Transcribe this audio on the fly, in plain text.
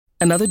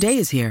Another day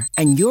is here,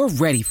 and you're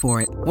ready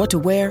for it. What to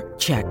wear?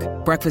 Check.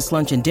 Breakfast,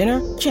 lunch, and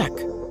dinner? Check.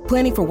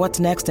 Planning for what's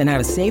next and how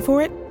to save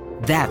for it?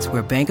 That's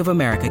where Bank of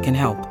America can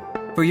help.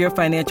 For your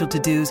financial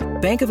to-dos,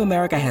 Bank of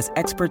America has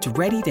experts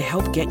ready to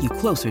help get you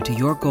closer to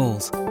your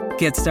goals.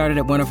 Get started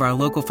at one of our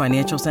local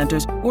financial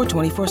centers or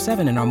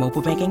 24/7 in our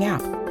mobile banking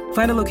app.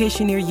 Find a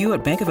location near you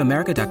at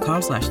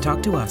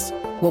bankofamerica.com/talktous.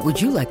 What would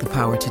you like the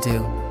power to do?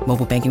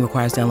 Mobile banking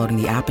requires downloading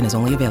the app and is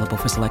only available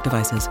for select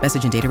devices.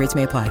 Message and data rates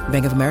may apply.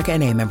 Bank of America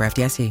N.A., member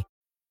FDIC.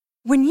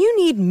 When you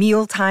need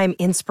mealtime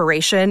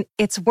inspiration,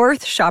 it's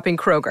worth shopping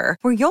Kroger,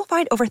 where you'll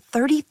find over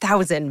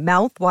 30,000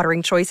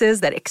 mouth-watering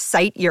choices that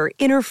excite your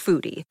inner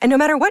foodie. And no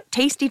matter what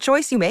tasty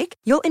choice you make,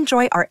 you'll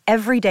enjoy our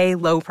everyday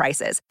low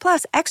prices,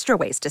 plus extra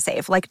ways to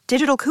save, like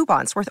digital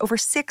coupons worth over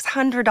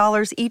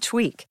 $600 each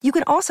week. You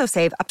can also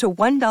save up to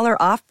 $1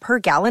 off per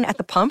gallon at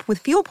the pump with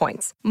fuel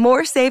points.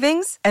 More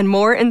savings and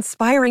more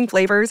inspiring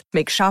flavors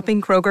make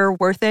shopping Kroger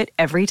worth it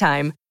every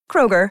time.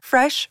 Kroger,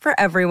 fresh for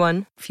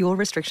everyone. Fuel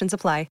restrictions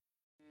apply.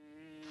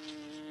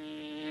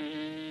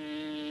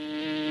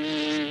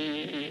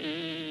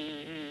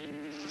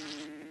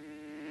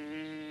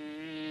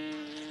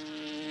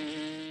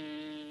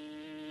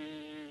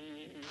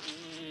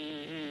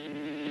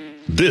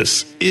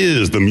 This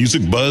is the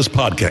Music Buzz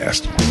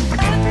Podcast.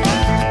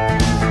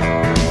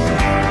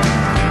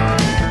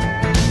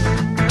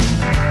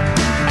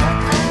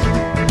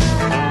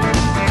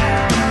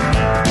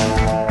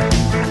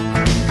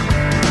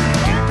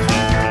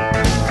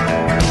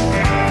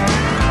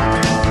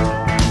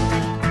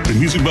 The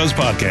Music Buzz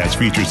Podcast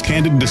features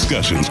candid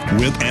discussions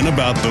with and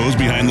about those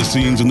behind the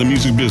scenes in the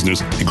music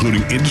business,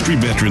 including industry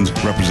veterans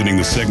representing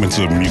the segments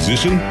of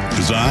musician,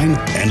 design,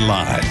 and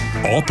live.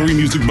 All three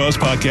Music Buzz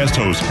Podcast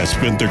hosts have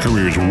spent their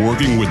careers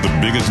working with the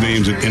biggest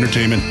names in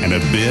entertainment and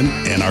have been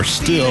and are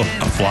still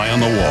a fly on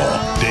the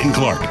wall. Dane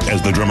Clark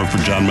as the drummer for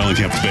John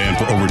Mellencamp's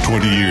band for over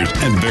 20 years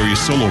and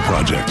various solo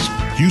projects.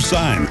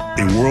 Soussan,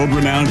 a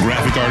world-renowned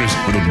graphic artist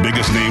for the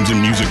biggest names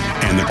in music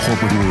and the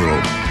corporate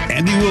world.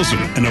 Andy Wilson,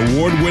 an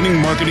award-winning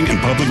marketing and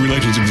public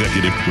relations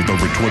executive with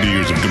over 20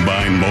 years of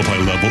combined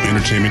multi-level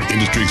entertainment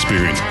industry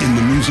experience in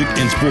the music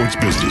and sports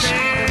business.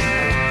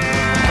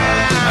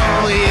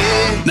 Oh,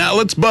 yeah. Now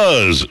let's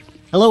buzz.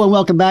 Hello and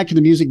welcome back to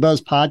the Music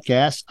Buzz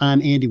Podcast.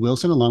 I'm Andy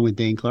Wilson along with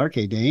Dane Clark.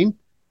 Hey, Dane.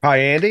 Hi,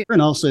 Andy.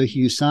 And also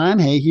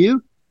Soussan. Hey,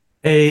 Hugh.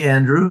 Hey,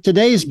 Andrew.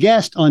 Today's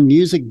guest on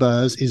Music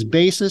Buzz is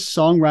bassist,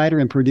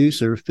 songwriter, and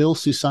producer Phil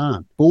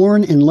Soussan.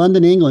 Born in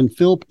London, England,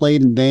 Phil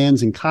played in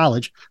bands in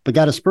college, but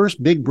got his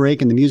first big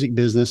break in the music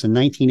business in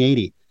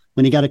 1980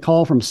 when he got a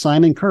call from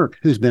Simon Kirke,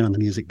 who's been on the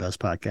Music Buzz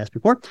Podcast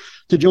before,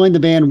 to join the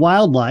band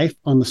Wildlife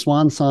on the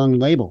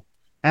Soussan label.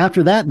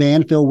 After that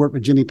band, Phil worked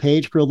with Jimmy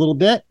Page for a little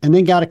bit and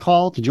then got a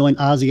call to join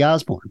Ozzy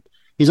Osbourne.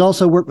 He's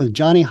also worked with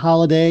Johnny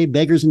Holiday,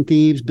 Beggars and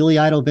Thieves, Billy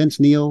Idol, Vince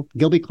Neil,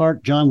 Gilby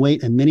Clarke, John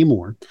Waite, and many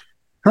more.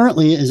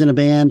 Currently is in a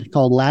band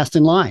called Last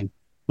in Line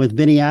with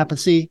Vinny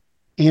Appice,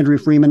 Andrew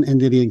Freeman,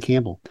 and Vivian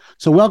Campbell.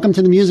 So welcome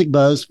to the Music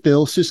Buzz,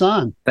 Phil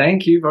Soussan.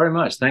 Thank you very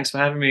much. Thanks for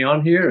having me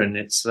on here. And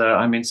it's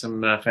I'm in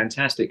some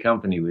fantastic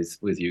company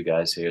with you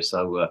guys here.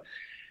 So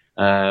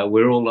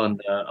we're all on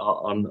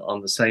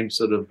the same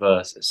sort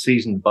of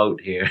seasoned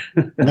boat here.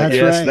 That's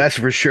yes, right. That's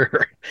for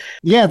sure.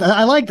 Yeah,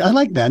 I like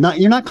that.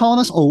 You're not calling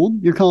us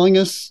old. You're calling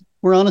us,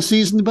 we're on a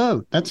seasoned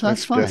boat. That's fine.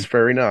 That's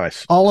very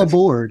nice. All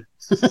aboard.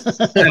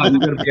 Yeah, I'm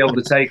going to be able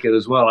to take it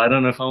as well. I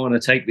don't know if I want to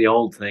take the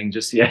old thing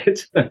just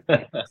yet.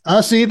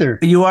 Us either.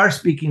 You are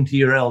speaking to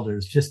your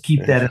elders. Just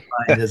keep that in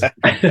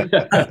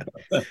mind.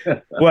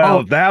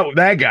 Well,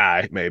 that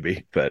guy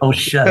maybe, but oh,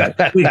 shut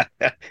up.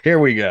 Here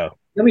we go.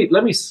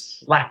 Let me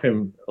slap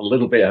him a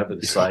little bit over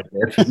the side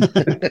there.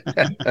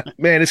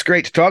 Man, it's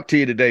great to talk to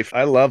you today.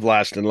 I love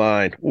Last in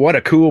Line. What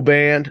a cool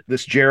band.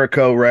 This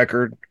Jericho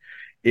record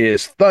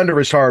is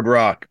thunderous hard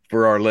rock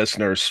for our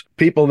listeners.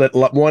 People that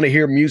want to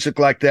hear music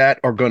like that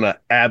are going to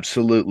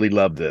absolutely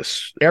love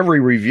this. Every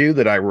review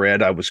that I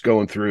read, I was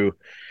going through,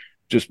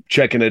 just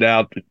checking it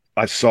out.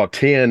 I saw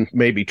 10,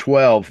 maybe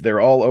 12. They're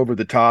all over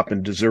the top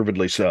and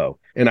deservedly so.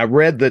 And I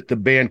read that the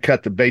band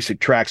cut the basic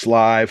tracks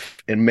live,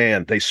 and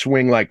man, they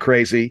swing like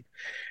crazy.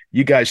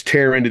 You guys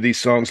tear into these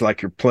songs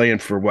like you're playing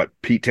for what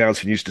Pete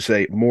Townsend used to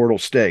say, mortal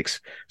stakes.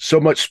 So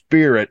much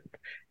spirit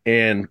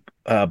and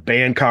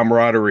band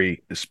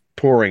camaraderie is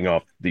pouring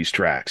off these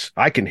tracks.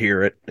 I can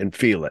hear it and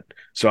feel it.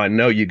 So I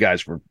know you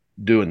guys were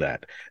doing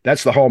that.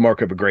 That's the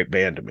hallmark of a great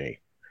band to me.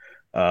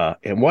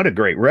 And what a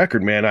great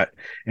record, man.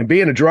 And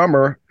being a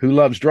drummer who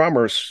loves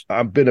drummers,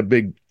 I've been a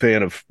big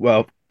fan of,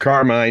 well,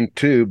 Carmine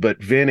too,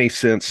 but Vinny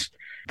since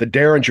the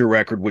Derringer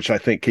record, which I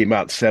think came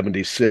out in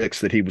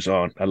 76 that he was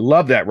on. I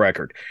love that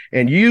record.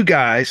 And you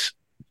guys,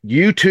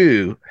 you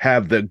too,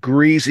 have the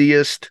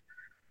greasiest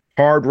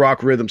hard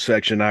rock rhythm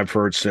section I've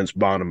heard since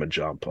Bonham and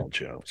John Paul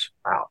Jones.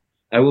 Wow.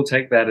 I will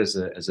take that as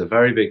a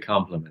very big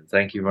compliment.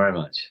 Thank you very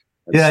much.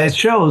 Yeah, it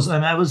shows.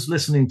 And I was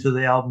listening to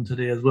the album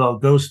today as well,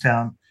 Ghost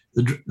Town.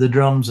 The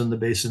drums and the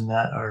bass in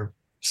that are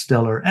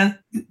stellar. And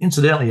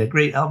incidentally, a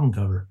great album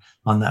cover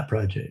on that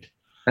project.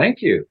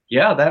 Thank you.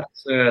 Yeah,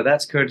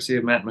 that's courtesy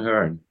of Matt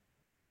Mahern.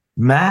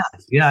 Matt,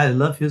 yeah, I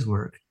love his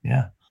work.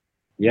 Yeah.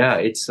 Yeah,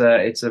 it's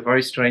a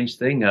very strange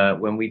thing.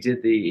 When we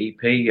did the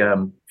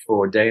EP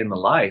for Day in the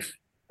Life,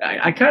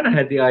 I kind of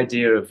had the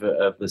idea of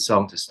the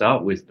song to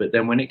start with, but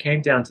then when it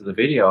came down to the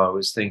video, I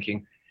was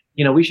thinking,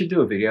 we should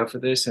do a video for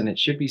this, and it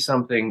should be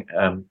something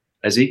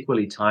as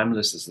equally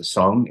timeless as the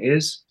song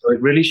is. So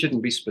it really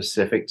shouldn't be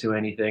specific to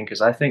anything,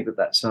 because I think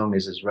that song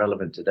is as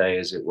relevant today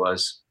as it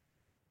was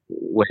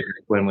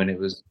when it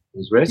was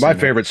written. My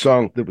favorite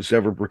song that was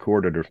ever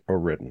recorded or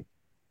written.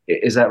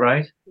 Is that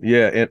right?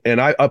 Yeah,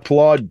 and I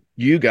applaud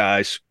you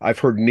guys. I've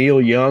heard Neil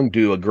Young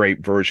do a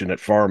great version at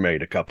Farm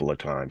Aid a couple of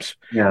times.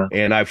 Yeah.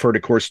 And I've heard,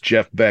 of course,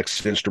 Jeff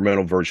Beck's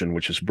instrumental version,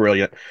 which is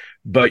brilliant.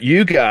 But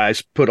you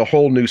guys put a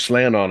whole new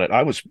slant on it.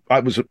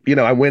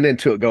 I went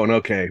into it going,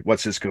 okay,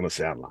 what's this going to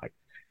sound like?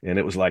 And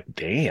it was like,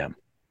 damn,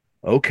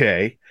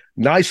 okay,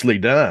 nicely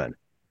done.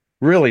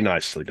 Really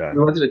nicely done.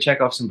 We wanted to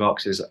check off some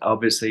boxes.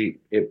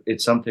 Obviously,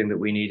 it's something that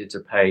we needed to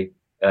pay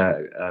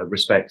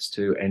respects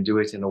to and do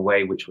it in a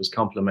way which was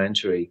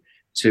complementary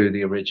to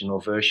the original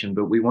version.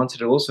 But we wanted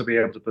to also be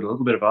able to put a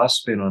little bit of our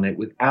spin on it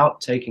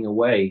without taking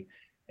away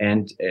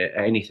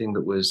anything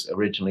that was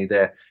originally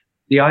there.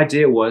 The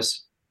idea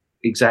was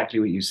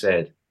exactly what you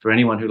said. For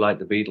anyone who liked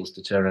the Beatles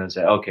to turn around and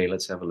say, okay,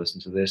 let's have a listen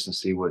to this and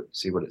see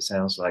what it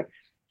sounds like.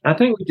 I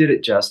think we did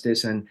it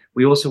justice, and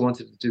we also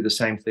wanted to do the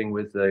same thing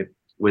with the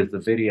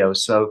video.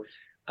 So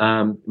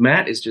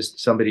Matt is just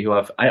somebody who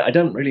I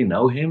don't really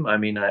know him. I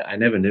mean, I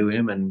never knew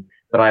him,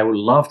 but I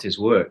loved his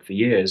work for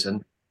years,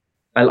 and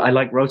I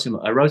wrote him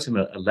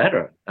a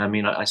letter. I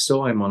mean, I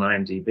saw him on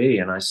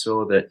IMDb, and I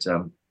saw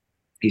that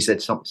he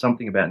said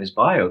something about in his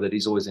bio that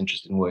he's always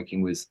interested in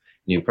working with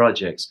new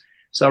projects.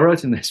 So I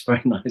wrote him this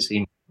very nice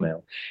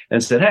email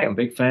and said, hey, I'm a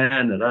big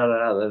fan,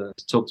 and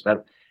talked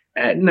about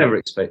it, never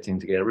expecting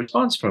to get a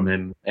response from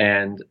him.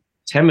 And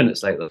 10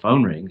 minutes later, the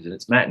phone rings and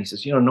it's Matt, and he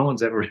says, no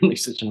one's ever written me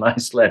such a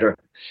nice letter.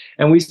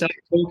 And we started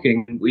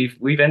talking.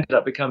 We've ended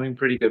up becoming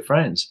pretty good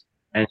friends,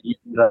 and he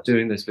ended up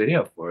doing this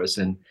video for us.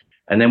 And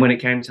then when it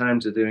came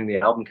time to doing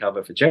the album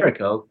cover for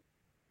Jericho,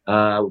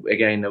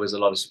 again, there was a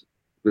lot of,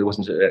 we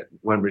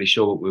weren't really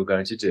sure what we were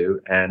going to do.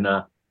 And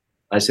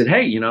I said,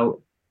 hey,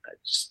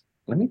 just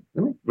let me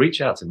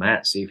reach out to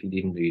Matt, see if he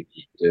didn't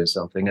do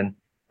something.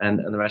 And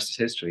the rest is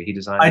history. He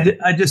designed.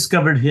 I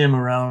discovered him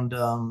around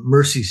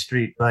Mercy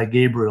Street by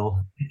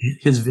Gabriel,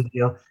 his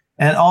video,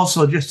 and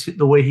also just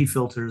the way he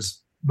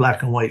filters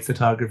black and white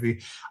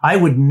photography. I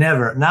would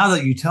never, now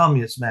that you tell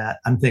me it's Matt,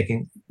 I'm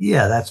thinking,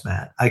 yeah, that's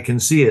Matt. I can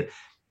see it.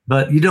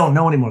 But you don't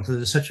know anymore because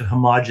there's such a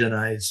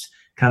homogenized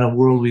kind of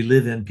world we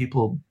live in.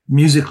 People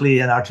musically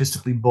and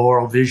artistically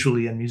borrow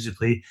visually and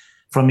musically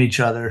from each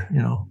other,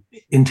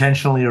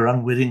 intentionally or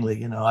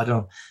unwittingly.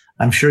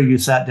 I'm sure you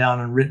sat down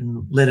and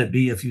written Let It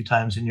Be a few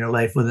times in your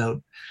life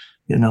without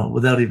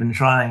even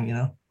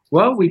trying,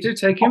 Well, we do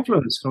take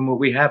influence from what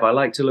we have. I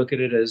like to look at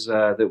it as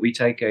that we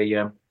take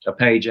a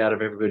page out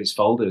of everybody's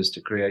folders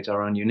to create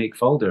our own unique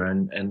folder.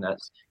 And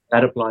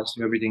that applies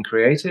to everything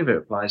creative. It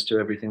applies to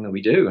everything that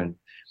we do. And,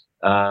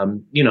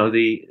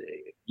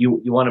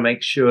 you want to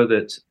make sure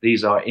that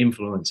these are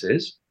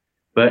influences.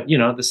 But,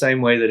 the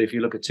same way that if you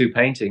look at two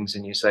paintings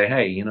and you say,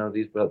 hey,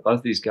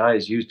 both these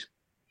guys used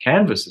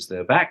canvas as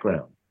their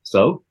background.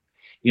 So,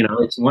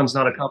 it's one's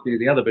not a copy of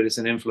the other, but it's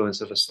an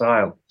influence of a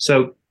style.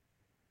 So,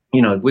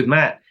 with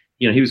Matt,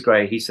 he was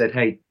great. He said,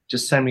 hey,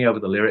 just send me over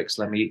the lyrics.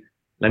 Let me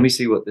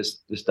see what this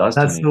does.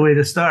 That's the way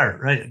to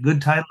start, right?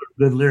 Good title,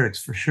 good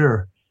lyrics for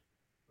sure.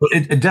 But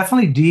it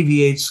definitely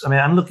deviates. I mean,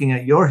 I'm looking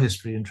at your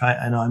history and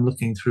I'm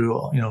looking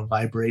through,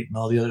 Vibrate and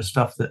all the other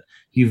stuff that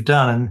you've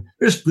done.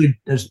 And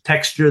there's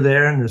texture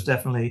there, and there's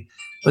definitely,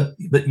 but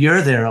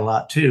you're there a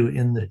lot too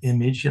in the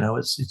image.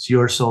 It's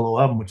your solo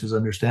album, which is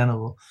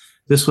understandable.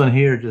 This one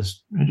here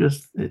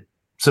it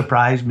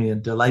surprised me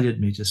and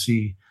delighted me to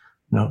see,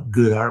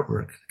 good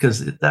artwork,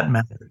 because that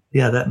matters.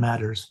 Yeah, that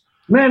matters.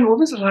 Man, when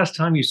was the last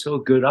time you saw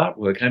good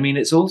artwork? I mean,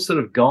 it's all sort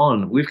of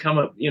gone. We've come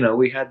up,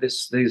 we had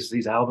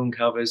these album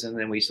covers, and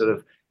then we sort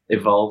of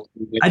evolved.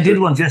 I did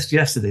one just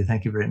yesterday.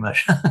 Thank you very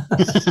much.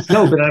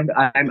 No, but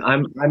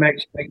I'm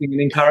actually making an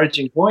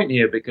encouraging point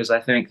here, because I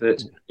think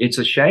that it's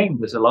a shame.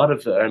 There's a lot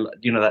of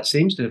that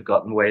seems to have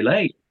gotten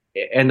waylaid.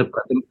 And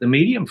the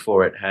medium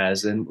for it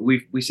has, and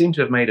we seem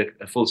to have made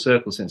a full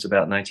circle since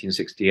about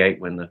 1968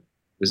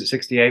 was it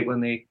 68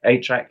 when the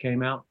 8-track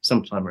came out?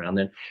 Sometime around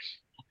then.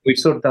 We've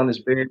sort of done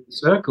this big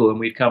circle, and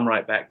we've come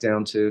right back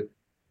down to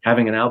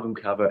having an album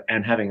cover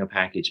and having a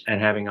package and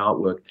having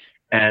artwork.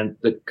 And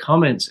the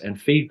comments and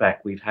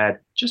feedback we've had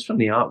just from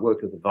the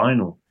artwork of the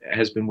vinyl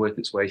has been worth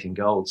its weight in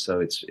gold.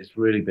 So it's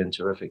really been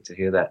terrific to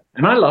hear that.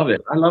 And I love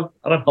it. I love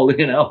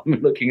holding an album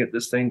and looking at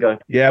this thing going.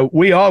 Yeah,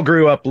 we all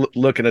grew up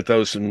looking at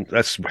those, and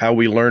that's how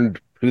we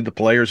learned who the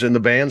players in the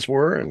bands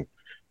were and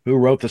who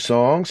wrote the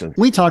songs. And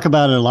we talk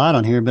about it a lot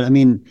on here, but I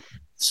mean,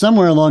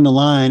 somewhere along the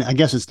line, I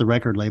guess it's the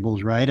record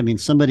labels, right? I mean,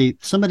 somebody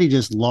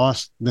just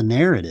lost the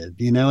narrative.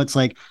 It's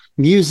like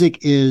music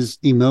is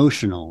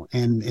emotional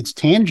and it's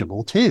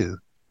tangible too.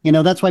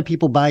 That's why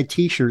people buy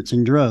T-shirts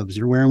in droves.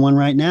 You're wearing one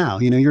right now.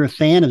 You're a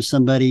fan of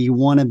somebody. You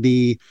want to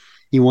be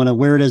You want to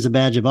wear it as a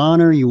badge of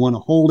honor. You want to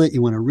hold it.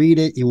 You want to read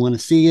it. You want to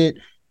see it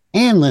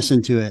and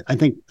listen to it. I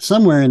think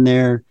somewhere in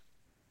there,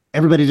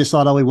 everybody just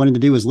thought all we wanted to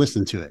do was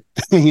listen to it,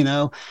 you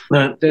know?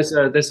 There's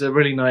a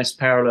really nice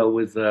parallel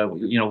with,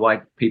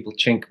 why people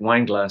chink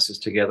wine glasses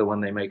together when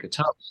they make a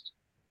toast.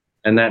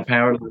 And that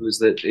parallel is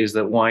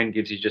that wine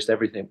gives you just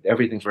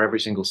everything for every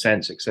single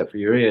sense except for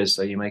your ears.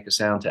 So you make a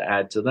sound to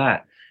add to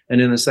that. And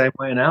in the same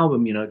way, an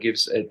album,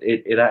 gives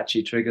it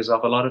actually triggers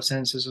off a lot of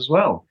senses as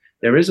well.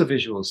 There is a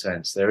visual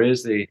sense. There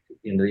is the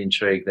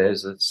intrigue.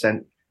 There's a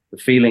sense, the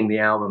feeling, the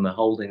album, the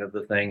holding of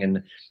the thing,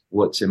 and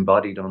what's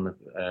embodied on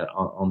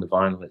the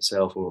vinyl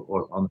itself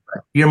or on the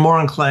back. You're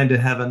more inclined to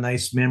have a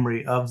nice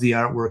memory of the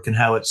artwork and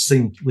how it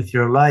synced with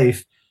your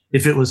life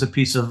if it was a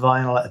piece of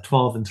vinyl at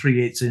 12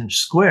 3/8 inch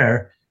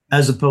square,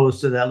 as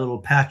opposed to that little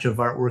patch of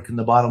artwork in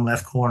the bottom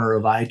left corner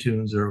of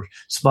iTunes or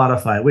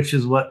Spotify, which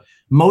is what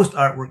most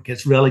artwork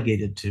gets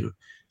relegated to.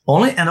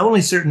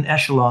 Only certain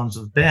echelons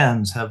of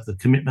bands have the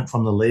commitment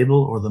from the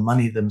label or the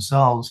money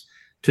themselves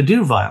to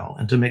do vinyl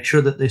and to make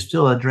sure that they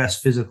still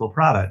address physical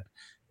product,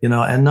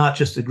 and not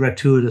just a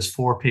gratuitous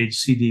 4-page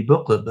CD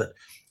booklet, but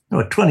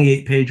a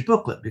 28-page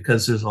booklet,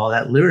 because there's all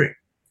that lyric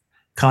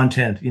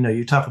content.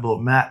 You talk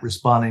about Matt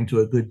responding to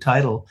a good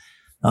title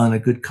and a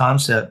good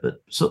concept, but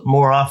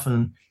more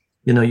often,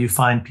 you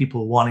find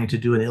people wanting to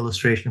do an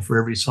illustration for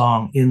every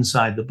song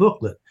inside the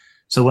booklet.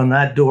 So when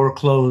that door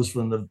closed,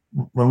 when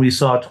we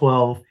saw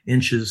 12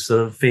 inches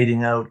sort of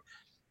fading out,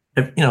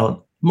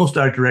 most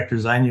art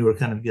directors I knew were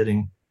kind of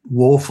getting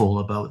woeful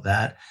about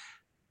that.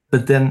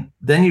 But then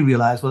you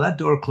realize, well, that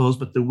door closed,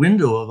 but the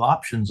window of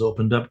options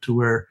opened up to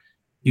where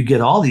you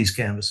get all these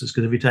canvases,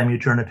 because every time you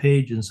turn a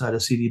page inside a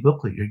CD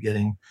booklet, you're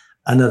getting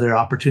another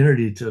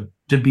opportunity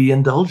to be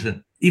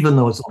indulgent, even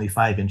though it's only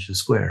 5 inches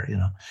square,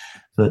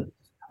 But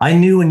I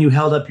knew when you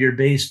held up your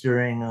bass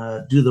during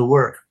Do the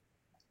Work,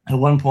 at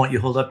one point you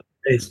hold up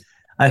your bass,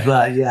 I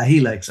thought, yeah,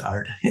 he likes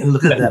art.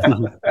 Look at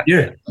that.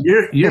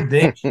 Your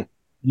bass,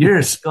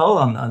 your skull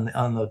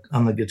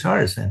on the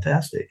guitar is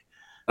fantastic.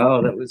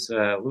 Oh, that was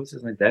what was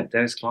his name?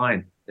 Dennis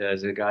Klein.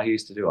 There's a guy who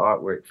used to do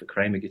artwork for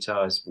Kramer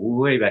guitars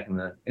way back in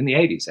the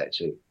 80s.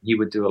 Actually, he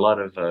would do a lot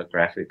of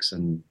graphics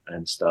and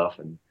stuff.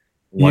 And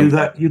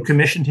you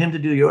commissioned him to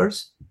do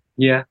yours?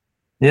 Yeah.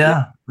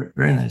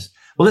 Very nice.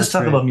 Well, let's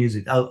talk about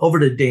music. Over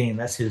to Dane.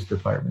 That's his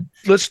department.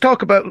 Let's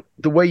talk about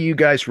the way you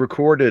guys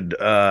recorded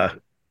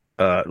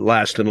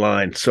Last in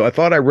Line. So I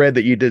thought I read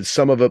that you did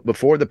some of it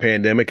before the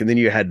pandemic, and then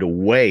you had to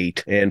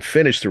wait and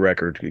finish the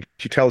record. Could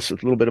you tell us a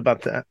little bit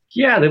about that?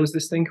 Yeah, there was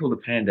this thing called a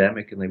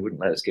pandemic, and they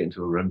wouldn't let us get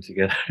into a room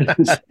together.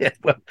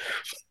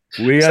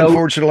 We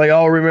unfortunately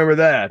all remember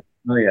that.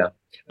 Oh, yeah.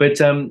 But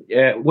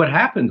what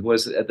happened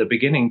was, at the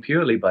beginning,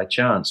 purely by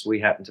chance, we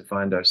happened to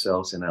find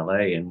ourselves in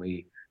LA, and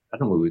I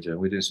don't know what we were doing.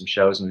 We were doing some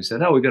shows, and we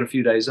said, we've got a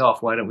few days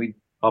off. Why don't we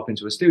hop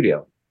into a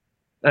studio?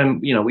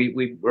 And,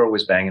 we were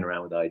always banging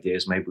around with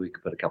ideas. Maybe we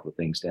could put a couple of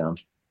things down.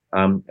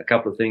 A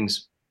couple of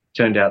things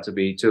turned out to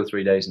be 2 or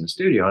 3 days in the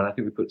studio, and I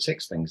think we put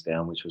 6 things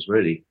down, which was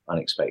really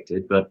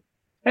unexpected. But,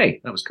 hey,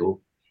 that was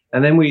cool.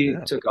 And then we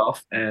took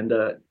off, and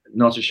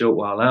not a short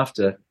while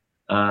after,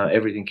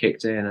 everything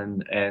kicked in.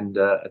 And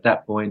at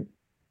that point,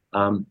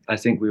 I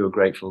think we were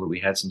grateful that we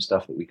had some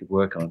stuff that we could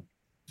work on,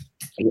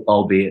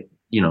 albeit,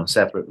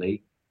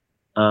 separately.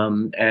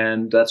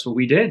 And that's what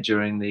we did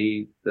during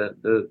the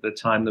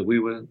time that we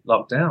were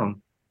locked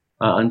down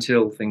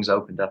until things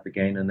opened up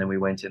again. And then we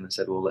went in and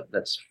said, well,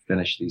 let's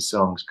finish these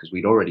songs, because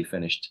we'd already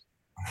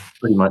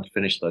pretty much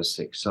finished those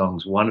 6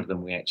 songs. One of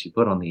them we actually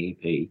put on the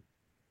EP,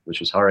 which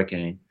was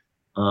Hurricane.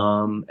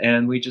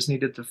 And we just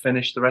needed to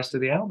finish the rest of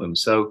the album.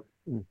 So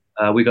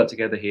we got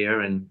together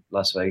here in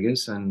Las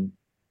Vegas, and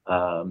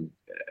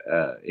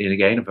in,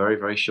 again, a very,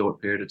 very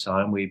short period of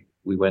time, we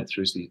went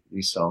through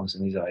these songs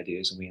and these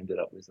ideas, and we ended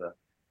up with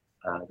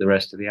the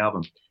rest of the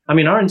album. I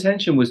mean, our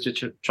intention was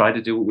to try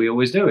to do what we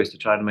always do, is to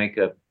try to make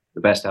the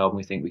best album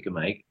we think we can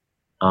make,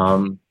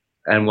 and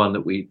one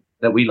that we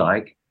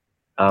like.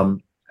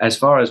 As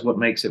far as what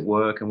makes it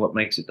work and what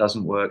makes it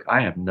doesn't work,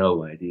 I have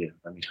no idea.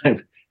 I mean,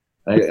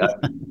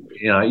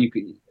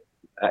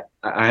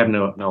 I have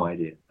no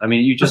idea. I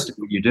mean, you just do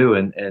what you do,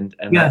 and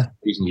that's the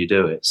reason you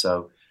do it.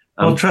 So.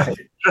 Well,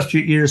 trust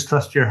your ears,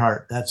 trust your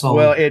heart. That's all.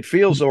 Well, it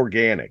feels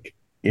organic.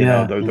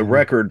 The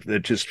record,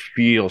 that just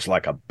feels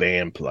like a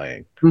band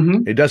playing.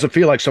 Mm-hmm. It doesn't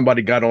feel like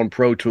somebody got on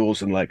Pro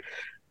Tools and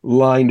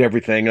lined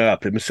everything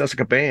up. It sounds like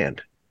a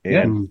band.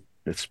 And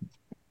it's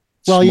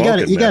well, you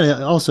got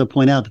to also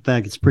point out the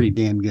fact it's a pretty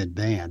damn good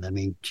band. I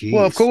mean, geez.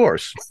 Well, of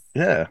course,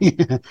 yeah.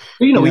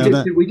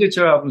 We did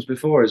 2 albums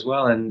before as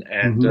well,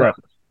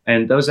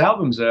 and those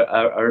albums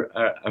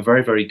are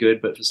very, very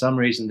good. But for some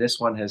reason, this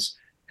one has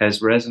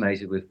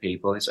resonated with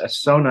people. It's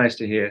so nice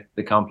to hear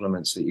the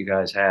compliments that you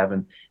guys have,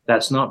 and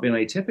that's not been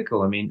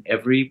atypical. I mean,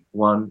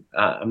 everyone,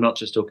 I'm not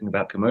just talking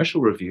about commercial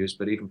reviews,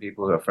 but even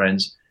people who are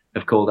friends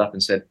have called up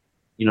and said,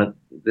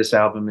 this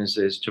album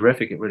is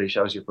terrific. It really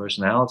shows your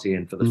personality,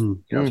 and for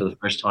the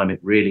first time, it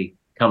really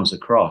comes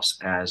across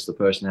as the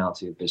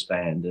personality of this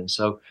band. And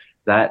so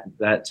that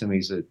to me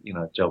is a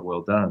job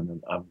well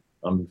done. And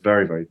I'm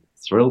very, very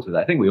thrilled with it.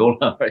 I think we all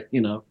are,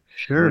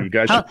 Sure. You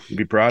guys should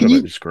be proud of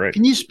it. It's great.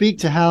 Can you speak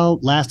to how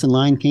Last in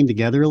Line came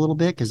together a little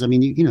bit? Because I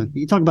mean,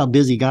 you talk about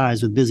busy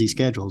guys with busy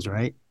schedules,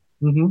 right?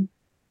 Mm-hmm.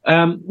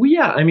 Well,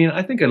 yeah. I mean,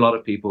 I think a lot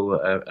of people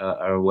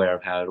are aware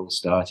of how it all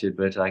started,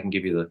 but I can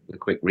give you the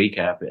quick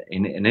recap.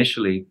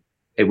 Initially,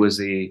 it was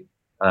the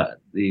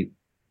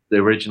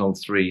original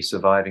three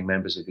surviving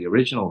members of the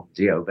original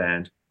Dio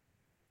band,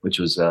 which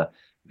was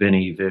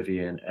Vinny,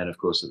 Vivian, and of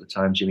course at the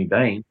time Jimmy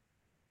Bain,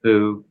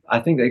 who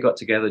I think they got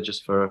together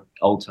just for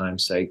old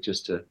time's sake,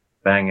 just to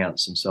bang out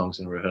some songs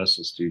in a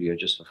rehearsal studio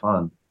just for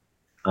fun.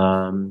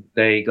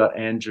 They got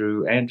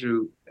Andrew.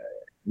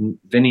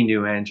 Vinny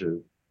knew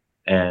Andrew,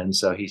 and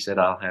so he said,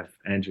 "I'll have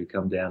Andrew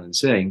come down and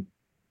sing,"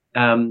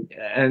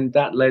 and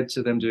that led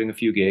to them doing a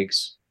few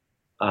gigs.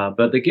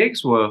 But the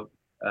gigs were,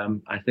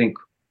 I think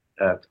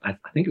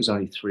it was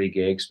only 3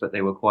 gigs, but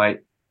they were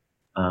quite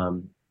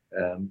well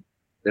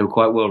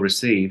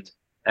received.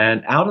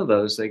 And out of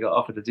those, they got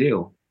offered a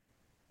deal,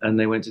 and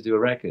they went to do a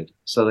record.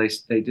 So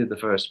they did the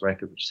first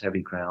record, which is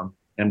Heavy Crown.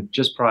 And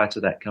just prior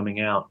to that coming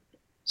out,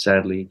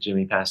 sadly,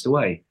 Jimmy passed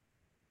away.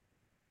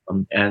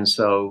 And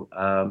so,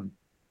 I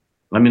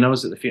mean, I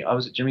was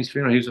at Jimmy's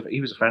funeral.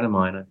 He was a friend of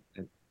mine.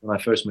 When I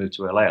first moved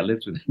to LA, I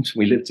lived with him.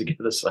 We lived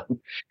together. So,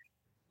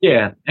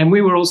 yeah. And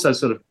we were also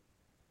sort of,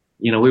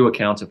 we were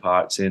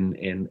counterparts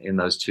in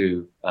those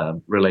two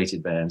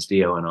related bands,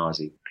 Dio and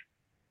Ozzy.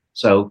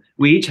 So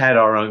we each had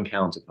our own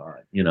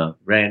counterpart.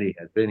 Randy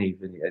had Vinny.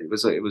 It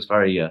was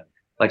very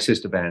like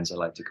sister bands, I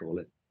like to call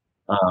it.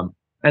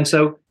 And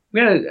so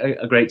we had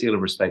a great deal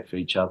of respect for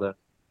each other.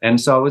 And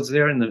so I was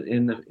there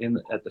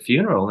at the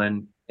funeral,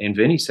 and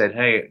Vinny said,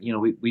 "Hey,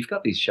 we've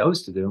got these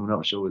shows to do, and we're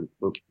not sure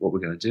what we're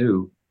going to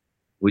do.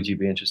 Would you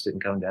be interested in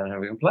coming down and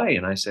having a play?"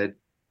 And I said,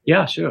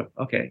 "Yeah, sure,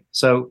 okay."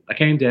 So I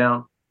came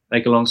down.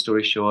 Make a long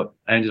story short,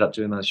 I ended up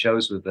doing those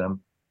shows with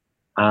them,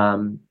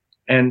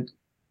 and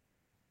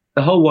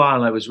the whole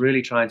while I was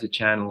really trying to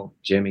channel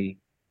Jimmy,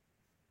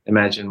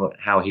 imagine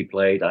how he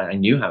played. I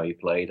knew how he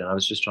played, and I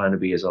was just trying to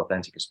be as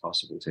authentic as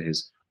possible to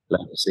his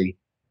legacy.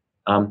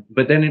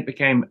 But then it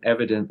became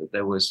evident that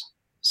there was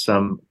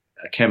some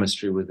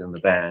chemistry within the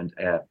band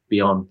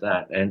beyond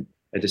that, and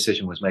a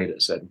decision was made at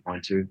a certain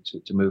point to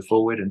move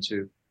forward and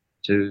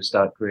to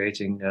start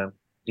creating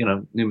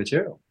new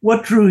material.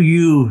 What drew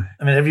you?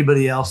 I mean,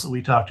 everybody else that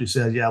we talked to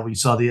said, "Yeah, we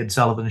saw the Ed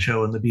Sullivan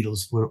Show and the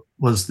Beatles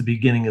was the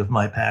beginning of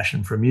my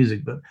passion for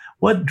music." But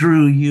what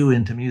drew you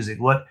into music?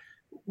 What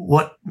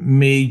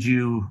made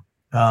you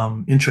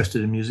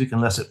interested in music,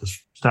 unless it was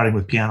starting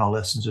with piano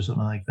lessons or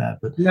something like that?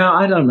 But no,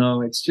 I don't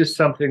know. It's just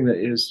something that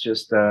is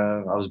just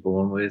I was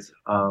born with.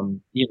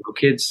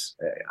 Kids.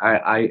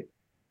 I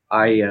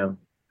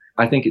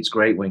think it's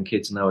great when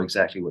kids know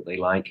exactly what they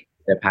like,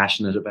 they're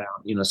passionate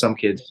about. Some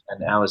kids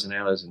spend hours and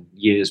hours and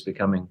years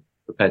becoming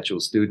perpetual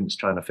students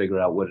trying to figure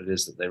out what it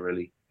is that they're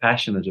really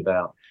passionate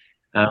about.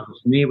 For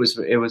me,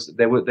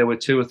 there were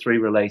 2 or 3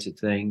 related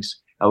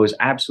things. I was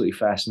absolutely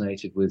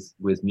fascinated with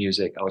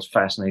music. I was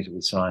fascinated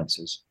with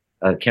sciences,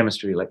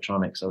 chemistry,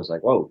 electronics. I was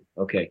like, whoa,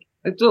 okay.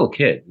 A little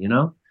kid,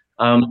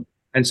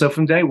 And so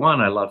from day one,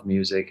 I loved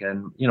music.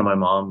 And, my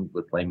mom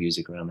would play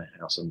music around the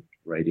house on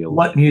radio.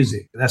 What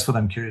music? That's what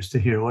I'm curious to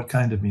hear. What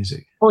kind of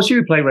music? Well, she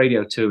would play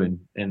radio too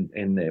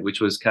in there,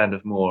 which was kind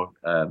of more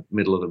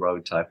middle of the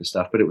road type of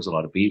stuff. But it was a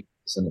lot of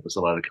Beatles, and it was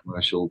a lot of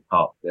commercial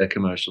pop,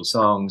 commercial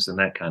songs and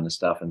that kind of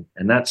stuff. And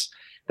that's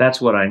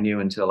what I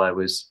knew until I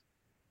was,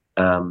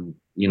 in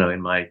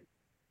my,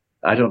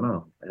 I don't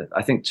know,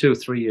 I think 2 or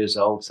 3 years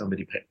old,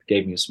 somebody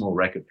gave me a small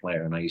record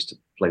player, and I used to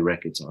play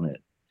records on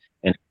it.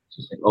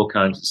 All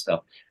kinds of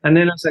stuff. And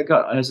then as I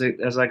got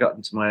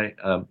into my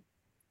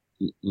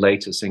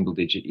later single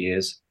digit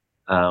years,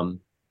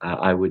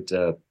 I would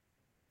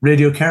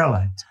Radio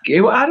Caroline.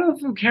 I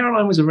don't know if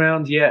Caroline was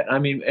around yet. I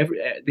mean,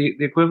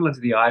 the equivalent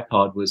of the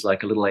iPod was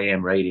like a little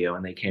AM radio,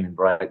 and they came in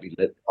brightly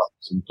lit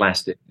boxes and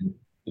plastic. And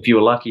if you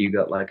were lucky, you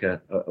got like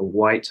a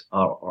white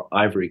or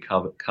ivory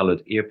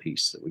colored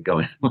earpiece that would go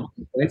in.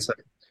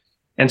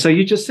 And so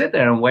you just sit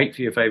there and wait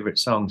for your favorite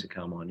song to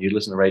come on. You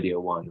listen to Radio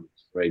 1,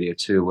 Radio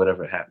 2,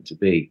 whatever it happened to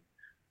be.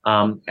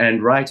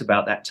 And right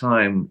about that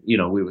time,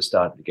 we were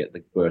starting to get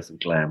the birth of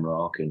glam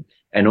rock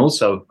and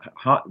also,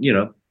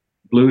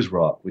 blues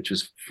rock, which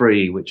was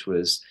free, which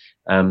was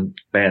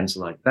bands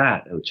like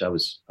that, which I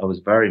was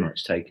very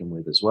much taken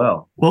with as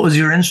well. What was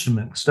your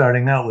instrument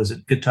starting out? Was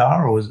it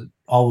guitar, or was it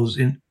always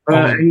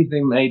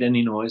anything made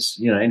any noise?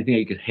 Anything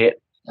you could hit,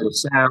 a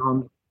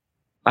sound.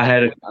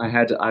 I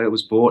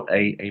was bought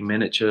a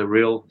miniature,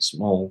 real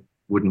small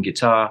wooden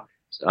guitar.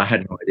 I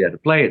had no idea how to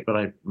play it, but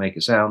I'd make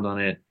a sound on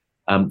it.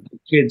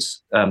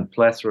 Kids,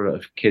 plethora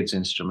of kids'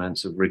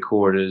 instruments, of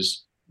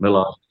recorders,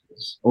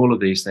 melodics, all of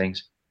these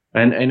things.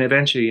 And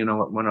eventually,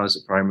 when I was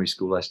at primary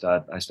school, I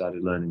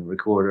started learning the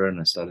recorder, and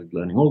I started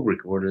learning all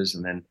recorders.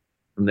 And then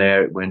from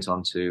there, it went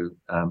on to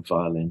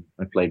violin.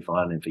 I played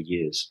violin for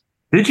years.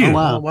 Did you?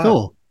 Oh, wow.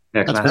 Cool.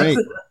 Yeah, that's great.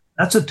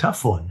 That's a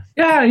tough one.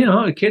 Yeah,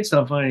 the kids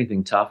don't find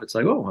anything tough. It's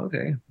like, oh,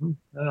 okay.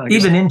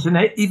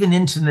 Even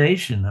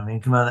intonation. I mean,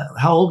 come on.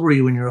 How old were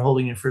you when you were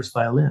holding your first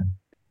violin?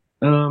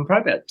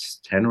 Probably about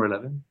 10 or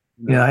 11.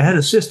 Yeah, I had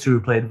a sister who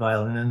played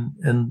violin,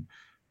 and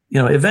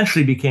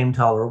eventually became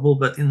tolerable.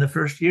 But in the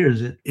first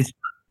years,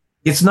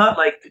 it's not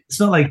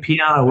like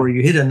piano where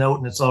you hit a note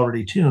and it's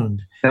already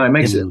tuned. No, it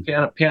makes it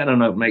piano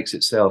note makes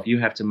itself. You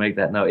have to make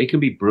that note. It can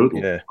be brutal.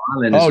 Yeah.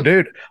 Oh,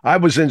 dude, I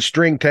was in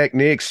string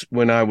techniques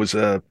when I was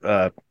a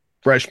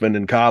freshman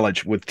in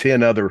college with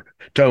 10 other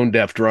tone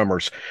deaf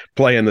drummers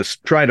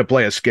trying to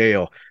play a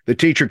scale. The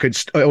teacher could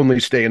only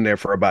stay in there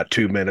for about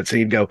 2 minutes. And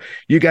he'd go,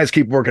 "You guys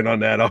keep working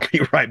on that. I'll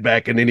be right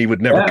back." And then he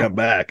would never come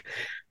back.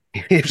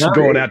 He's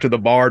going out to the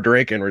bar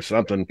drinking or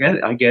something.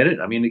 I get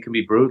it. I mean, it can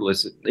be brutal.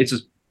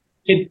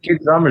 Kid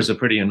drummers are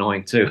pretty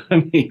annoying too. I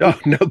mean, oh,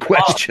 no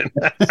question.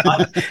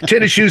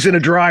 Tennis shoes in a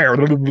dryer,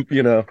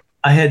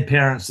 I had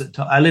parents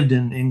I lived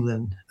in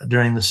England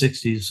during the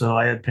 60s, so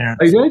I had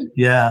parents. Oh, you did?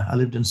 Yeah, I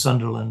lived in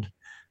Sunderland.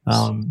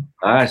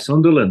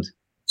 Sunderland.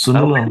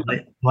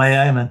 Why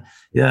I man.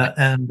 Yeah,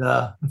 and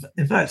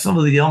in fact, some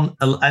of the young,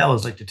 I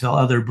always like to tell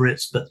other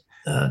Brits, but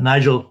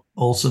Nigel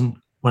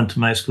Olsen went to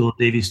my school,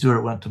 Davy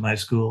Stewart went to my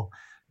school,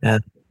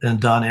 and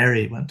Don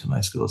Airy went to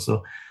my school.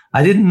 So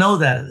I didn't know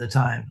that at the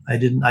time. I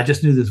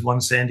just knew this one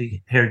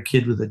sandy-haired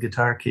kid with a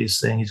guitar case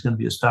saying he's going to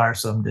be a star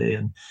someday,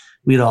 and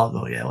we'd all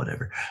go, yeah,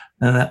 whatever.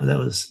 And that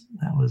was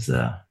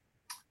a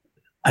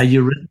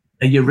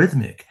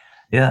eurythmic,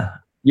 yeah.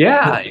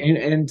 Yeah,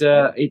 and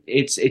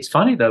it's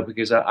funny though,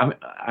 because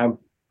I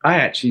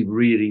actually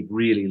really,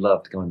 really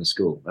loved going to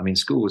school. I mean,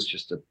 school was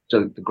just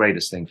the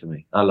greatest thing for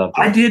me. I loved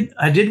it.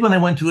 I did when I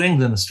went to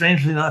England.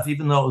 Strangely enough,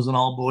 even though it was an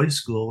all-boys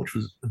school, which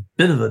was a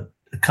bit of a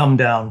come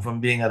down from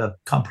being at a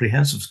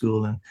comprehensive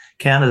school in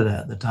Canada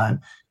at the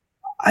time,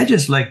 I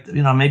just liked,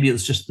 maybe it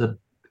was just the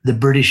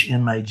British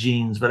in my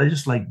genes, but I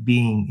just liked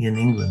being in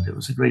England. It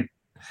was a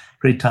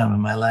great time in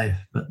my life.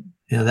 But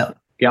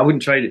I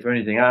wouldn't trade it for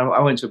anything. I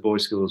went to a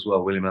boys' school as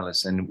well, William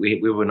Ellis, and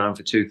we were known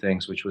for two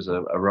things, which was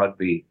a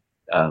rugby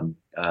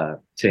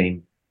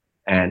team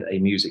and a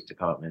music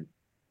department.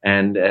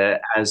 And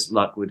as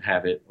luck would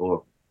have it,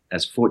 or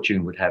as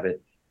fortune would have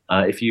it,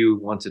 if you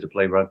wanted to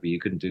play rugby, you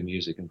couldn't do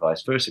music, and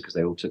vice versa, because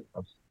they all took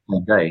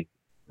one day,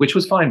 which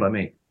was fine by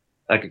me.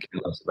 I could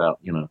care less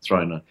about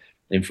throwing an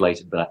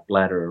inflated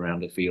bladder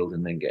around a field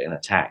and then getting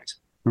attacked.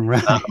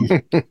 Right.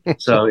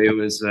 So it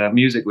was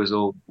music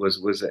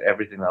was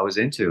everything I was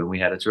into, and we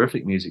had a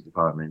terrific music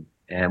department,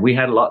 and we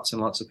had lots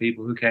and lots of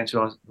people who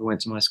went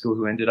to my school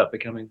who ended up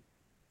becoming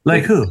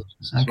like who?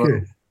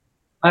 Okay.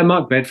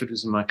 Mark Bedford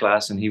was in my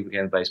class, and he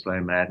became a bass player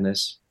in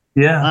Madness.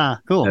 Yeah.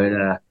 Cool.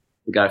 And,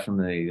 the guy from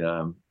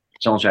the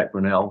Jean-Jacques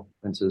Brunel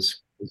went to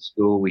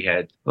school. We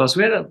had a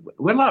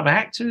lot of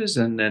actors,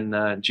 and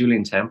then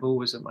Julian Temple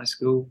was at my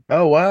school.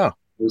 Oh wow!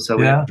 So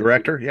we had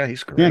director. Yeah,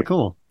 he's great. Yeah,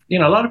 cool. A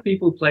lot of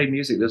people played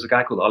music. There's a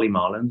guy called Ollie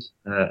Marland,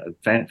 a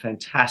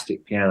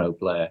fantastic piano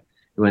player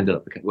who ended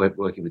up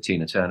working with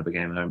Tina Turner,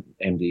 became her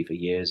MD for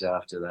years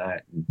after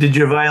that. Did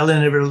your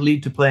violin ever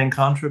lead to playing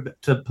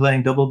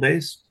playing double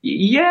bass?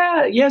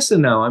 Yeah, yes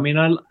and no. I mean,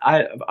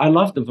 I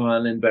love the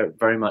violin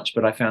very much,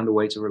 but I found a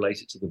way to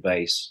relate it to the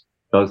bass,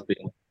 both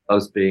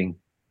being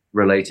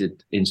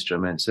related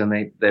instruments,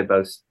 and they're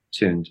both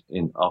tuned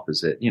in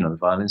opposite. The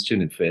violin's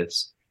tuned in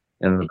fifths,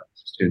 and the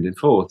bass is tuned in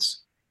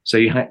fourths. So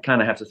you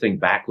kind of have to think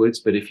backwards,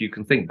 but if you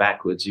can think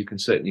backwards, you can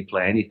certainly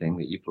play anything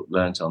that you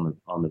learnt on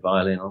the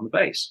violin on the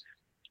bass.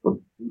 Well,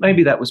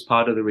 maybe that was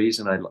part of the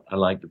reason I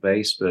liked the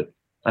bass, but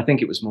I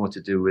think it was more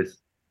to do with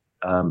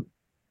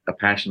a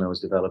passion I was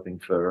developing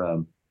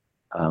for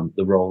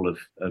the role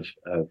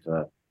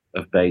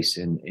of bass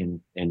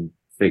in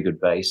figured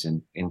bass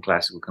in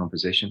classical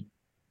composition.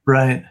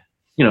 Right.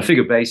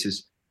 Figured bass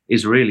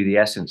is really the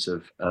essence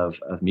of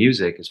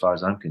music, as far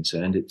as I'm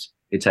concerned.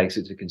 It takes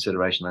into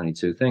consideration only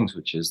two things,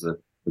 which is the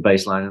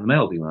bass line and the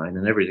melody line,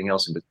 and everything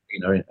else in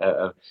between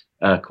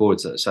are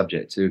chords that are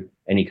subject to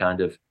any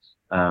kind of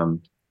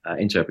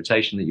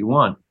interpretation that you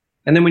want.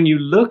 And then when you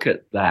look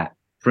at that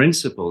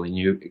principle and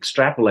you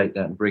extrapolate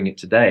that and bring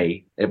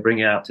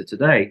it out to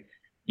today,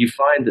 you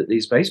find that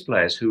these bass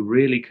players who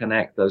really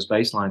connect those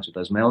bass lines with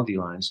those melody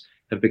lines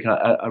have become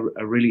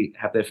really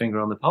have their finger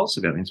on the pulse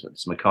of it. I mean,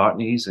 it's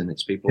McCartney's and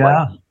it's people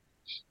like that.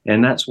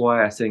 And that's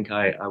why I think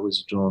I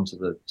was drawn to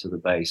the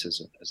bass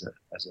as a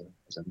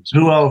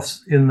Who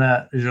else in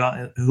that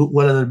genre?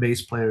 What other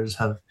bass players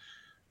have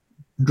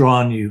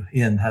drawn you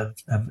in, have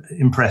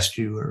impressed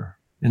you or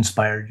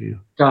inspired you?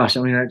 Gosh,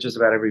 I mean, just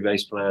about every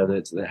bass player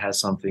that has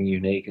something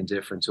unique and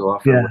different to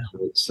offer.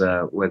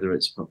 Yeah. Whether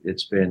it's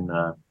been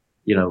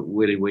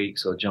Willie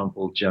Weeks or John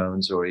Paul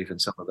Jones, or even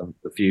some of them,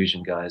 the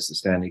fusion guys, the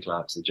Stanley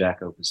Clarks, the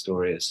Jaco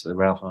Pastorius, the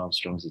Ralph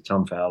Armstrongs, the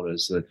Tom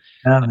Fowlers,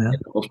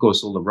 of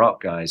course, all the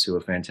rock guys who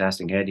are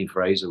fantastic. Eddie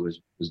Fraser was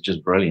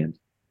just brilliant.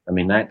 I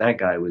mean, that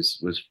guy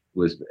was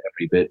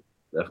every bit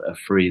of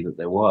free that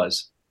there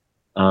was.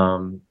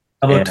 How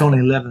about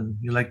Tony Levin?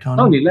 You like Tony?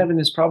 Tony Levin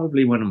is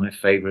probably one of my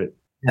favorite.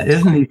 Yeah,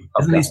 isn't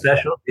he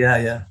special?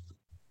 Yeah.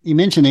 You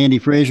mentioned Andy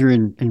Fraser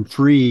and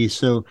Free,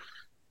 so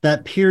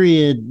that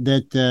period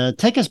that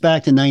take us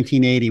back to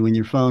 1980 when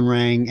your phone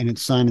rang and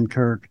it's Simon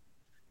Kirke.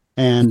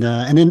 And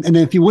then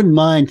if you wouldn't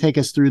mind, take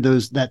us through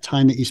that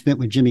time that you spent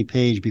with Jimmy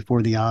Page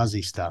before the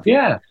Ozzy stuff.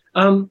 Yeah.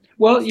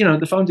 Well,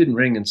 the phone didn't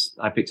ring, and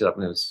I picked it up,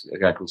 and there was a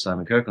guy called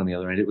Simon Kirk on the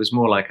other end. It was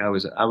more like I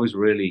was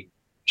really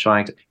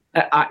trying to.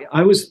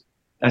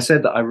 I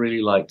said that I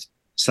really liked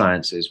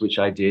sciences, which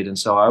I did, and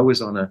so I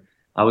was on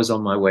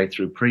my way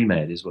through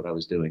pre-med, is what I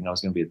was doing. I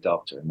was going to be a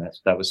doctor, and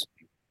that was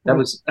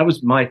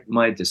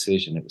my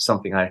decision. It was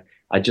something I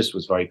just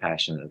was very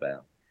passionate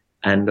about,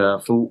 and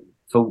for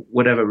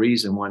whatever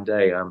reason, one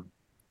day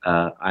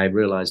I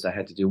realized I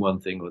had to do one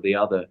thing or the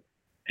other.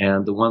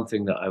 And the one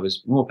thing that I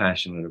was more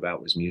passionate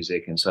about was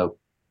music. And so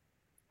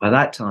by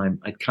that time,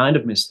 I'd kind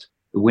of missed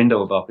the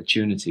window of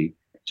opportunity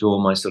to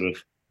all my sort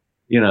of,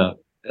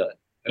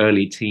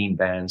 early teen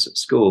bands at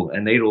school,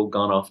 and they'd all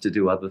gone off to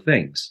do other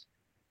things.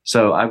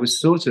 So I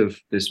was sort of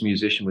this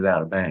musician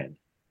without a band.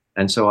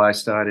 And so I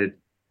started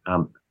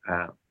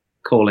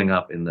calling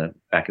up in the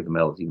back of the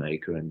Melody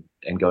Maker and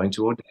going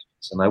to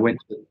auditions. And I went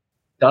to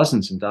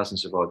dozens and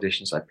dozens of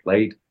auditions. I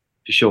played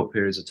for short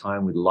periods of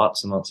time with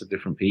lots and lots of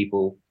different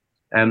people.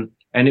 And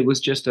it was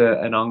just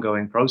an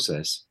ongoing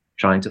process,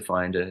 trying to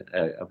find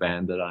a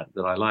band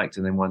that I liked.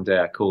 And then one day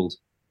I called,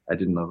 I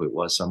didn't know who it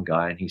was, some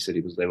guy, and he said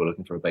they were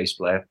looking for a bass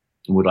player,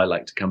 and would I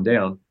like to come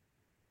down?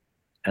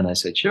 And I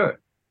said, sure.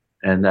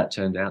 And that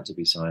turned out to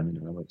be Simon,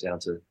 and I went down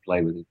to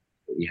play with him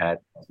that we had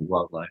in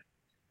Wildlife.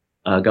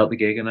 Got the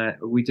gig, and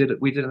we did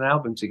an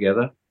album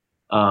together.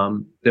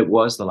 That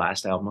was the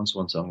last album on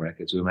Swan Song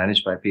Records. We were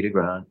managed by Peter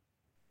Grant.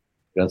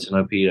 Got to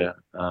know Peter.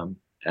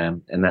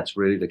 And that's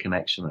really the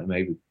connection I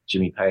made with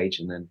Jimmy Page.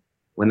 And then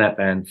when that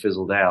band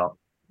fizzled out,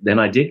 then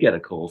I did get a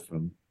call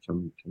from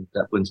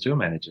Zeppelin's tour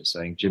manager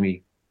saying,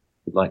 Jimmy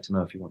would like to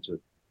know if you want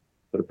to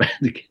put a band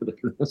together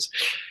with us.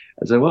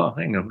 I said, well,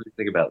 hang on, let me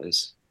think about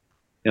this.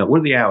 What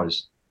are the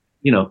hours?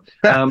 No,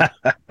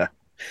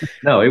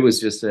 it was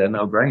just a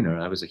no-brainer.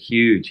 I was a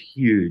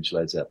huge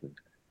Led Zeppelin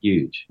fan.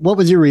 Huge. What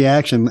was your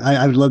reaction?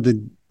 I would love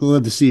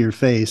to see your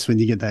face when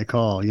you get that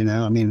call.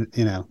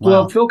 Wow.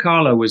 Well, Phil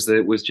Carlo was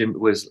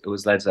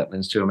Led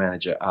Zeppelin's tour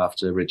manager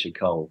after Richard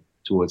Cole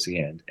towards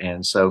the end,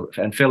 and Phil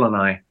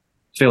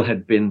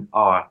had been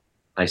our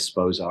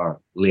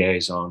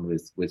liaison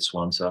with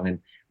Swan Song, and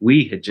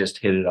we had just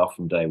hit it off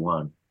from day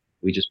one.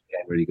 We just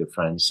became really good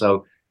friends.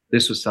 So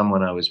this was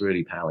someone I was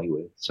really pally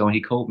with. So when he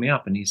called me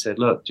up and he said,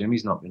 "Look,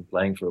 Jimmy's not been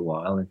playing for a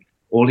while, and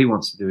all he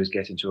wants to do is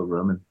get into a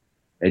room and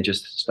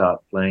just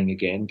start playing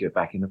again, get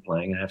back into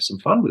playing and have some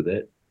fun with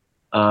it.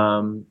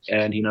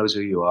 And he knows who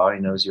you are. He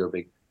knows you're a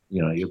big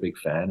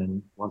fan,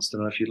 and wants to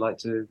know if you'd like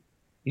to,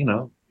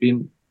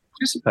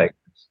 participate."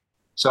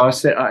 So I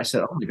said,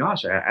 "Oh my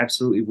gosh, I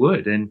absolutely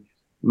would." And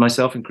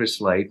myself and Chris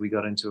Slade, we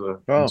got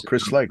into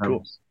Chris Slade,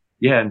 cool.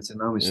 Yeah, in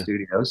Sonoma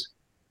Studios.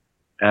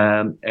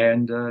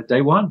 And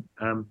day one,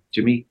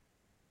 Jimmy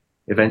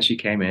eventually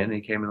came in.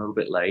 He came in a little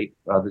bit late,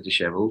 rather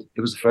disheveled.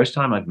 It was the first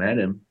time I'd met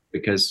him,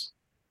 because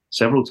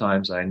several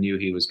times I knew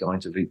he was going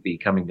to be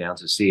coming down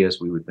to see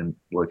us. We would have been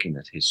working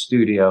at his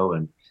studio,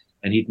 and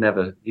he'd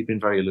been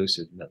very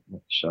elusive, not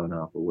showing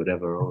up or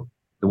whatever. Or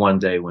the one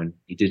day when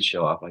he did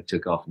show up, I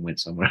took off and went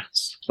somewhere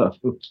else.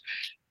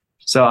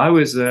 So I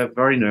was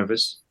very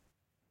nervous,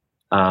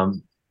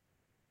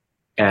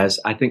 as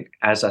I think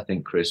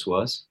Chris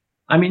was.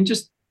 I mean,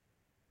 just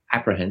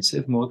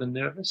apprehensive more than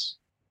nervous,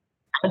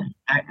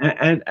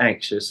 and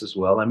anxious as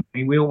well. I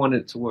mean, we all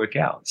wanted it to work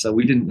out, so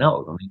we didn't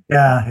know. I mean,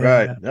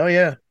 right. Yeah. Oh,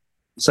 yeah.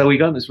 So we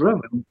got in this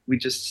room and we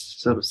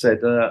just sort of said,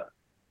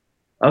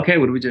 okay,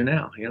 what do we do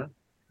now?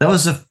 That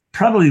was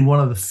probably one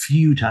of the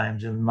few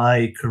times in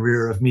my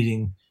career of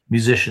meeting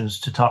musicians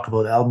to talk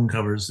about album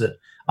covers that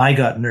I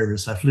got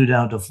nervous. I flew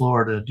down to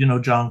Florida. Do you know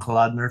John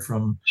Kolodner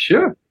from?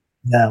 Sure.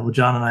 Yeah, well,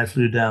 John and I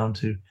flew down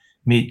to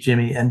meet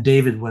Jimmy and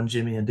David when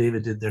Jimmy and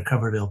David did their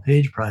Coverdale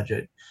Page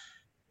project.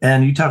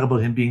 And you talk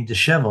about him being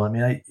disheveled. I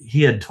mean,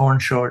 he had torn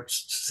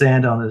shorts,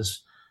 sand on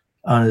his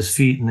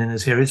feet and in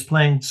his hair. He's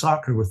playing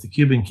soccer with the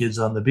Cuban kids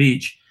on the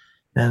beach,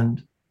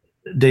 and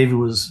David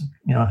was,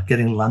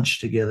 getting lunch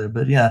together.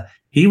 But yeah,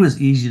 he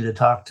was easy to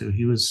talk to.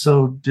 He was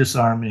so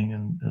disarming,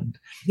 and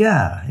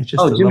yeah, it's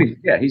just. Oh, Jimmy,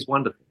 yeah, he's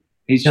wonderful.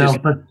 He's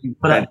just. But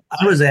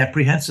I was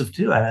apprehensive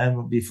too. I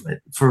would be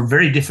for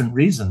very different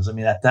reasons. I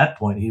mean, at that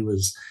point, he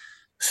was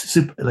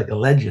super, like a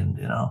legend,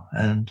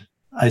 and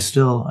I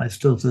still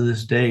to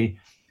this day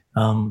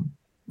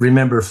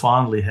remember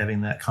fondly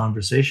having that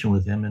conversation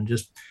with him, and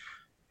just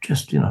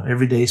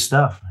everyday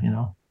stuff.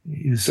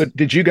 So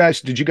did you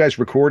guys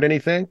record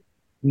anything?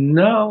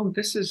 No,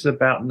 this is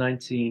about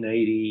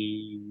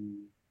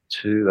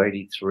 1982,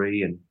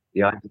 83, and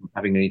the idea of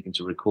having anything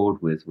to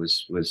record with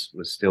was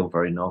still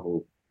very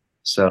novel.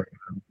 So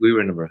we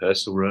were in a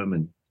rehearsal room,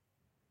 and I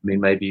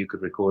mean, maybe you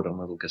could record on a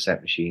little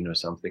cassette machine or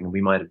something, and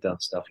we might have done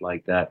stuff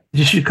like that.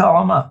 You should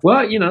call him up.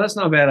 Well, that's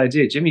not a bad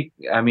idea. Jimmy,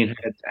 I mean,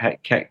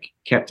 had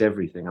kept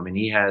everything. I mean,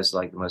 he has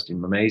like the most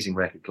amazing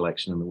record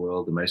collection in the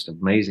world, the most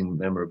amazing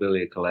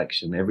memorabilia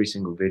collection, every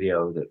single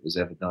video that was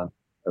ever done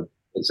that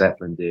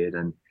Zeppelin did.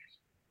 And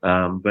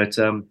I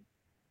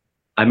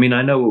mean,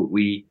 I know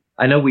we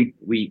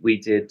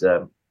did.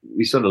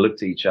 We sort of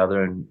looked at each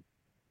other, and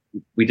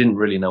we didn't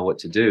really know what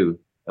to do,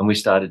 and we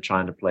started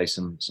trying to play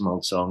some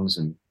old songs,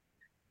 and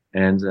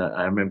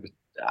I remember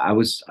I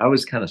was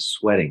kind of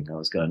sweating. I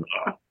was going,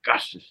 oh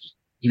gosh,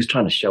 he was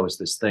trying to show us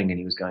this thing, and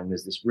he was going,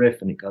 there's this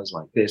riff, and it goes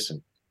like this,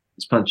 and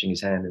he's punching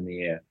his hand in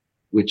the air,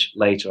 which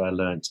later I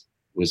learned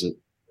was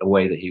a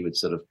way that he would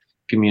sort of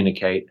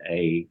communicate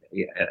an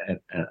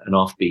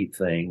offbeat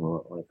thing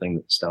or a thing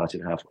that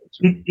started halfway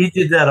through. He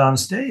did that on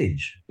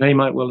stage. Yeah, he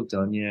might well have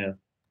done, yeah.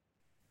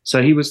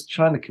 So he was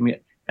trying to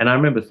communicate, and I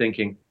remember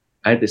thinking,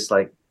 I had this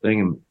like thing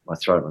in my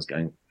throat, and I was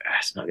going,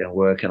 it's not going to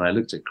work. And I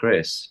looked at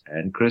Chris,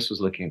 and Chris was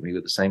looking at me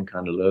with the same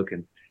kind of look,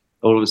 and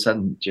all of a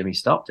sudden Jimmy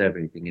stopped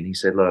everything, and he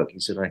said, look, he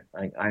said,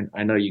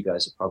 I know you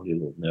guys are probably a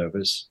little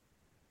nervous.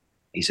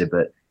 He said,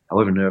 but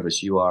however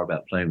nervous you are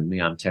about playing with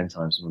me, I'm 10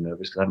 times more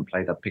nervous because I haven't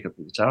played that pickup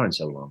guitar in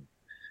so long.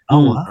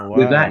 Oh, wow.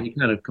 With that, he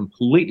kind of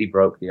completely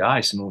broke the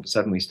ice, and all of a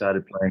sudden we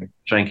started playing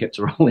Train Kept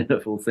a Rolling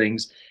of all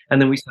things,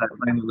 and then we started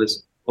playing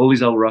all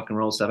these old rock and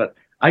roll stuff.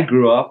 I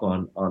grew up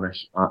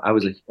I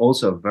was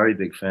also a very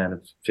big fan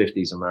of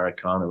 50s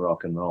Americana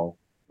rock and roll,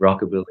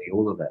 rockabilly,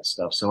 all of that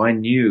stuff. So I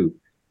knew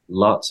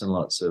lots and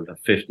lots of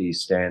 50s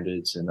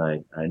standards, and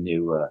I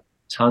knew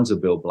tons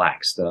of Bill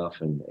Black stuff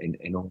and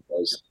all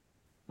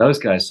those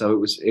guys. So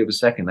it was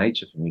second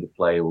nature for me to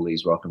play all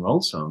these rock and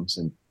roll songs.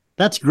 And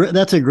that's great.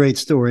 That's a great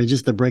story,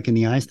 just the breaking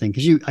the ice thing.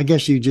 Because I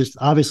guess you just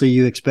obviously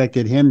you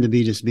expected him to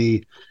be, just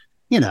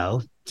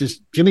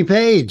Jimmy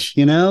Page,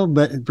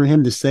 but for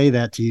him to say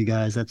that to you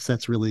guys,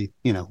 that's really,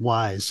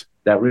 wise.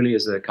 That really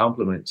is a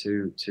compliment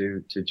to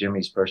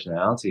Jimmy's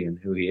personality and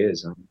who he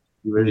is. And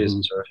he really is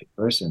a terrific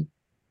person.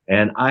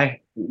 And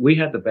we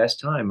had the best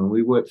time, and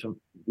we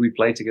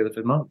played together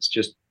for months,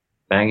 just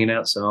banging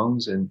out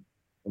songs and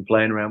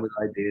playing around with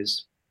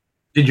ideas.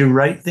 Did you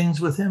write things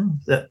with him?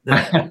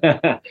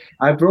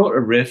 I brought a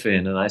riff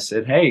in, and I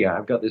said, hey,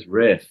 I've got this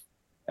riff.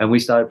 And we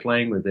started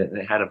playing with it, and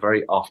it had a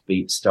very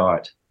offbeat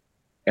start.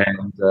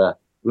 And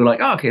we were like,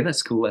 oh, okay,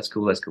 that's cool.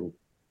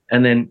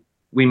 And then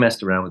we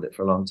messed around with it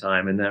for a long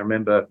time. And I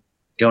remember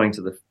going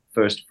to the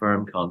first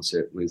Firm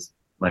concert with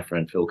my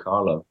friend Phil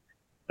Carlo,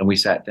 and we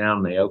sat down,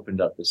 and they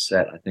opened up the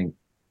set. I think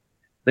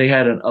they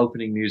had an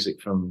opening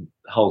music from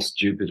Holst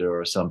Jupiter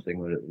or something,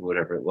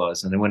 whatever it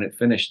was. And then when it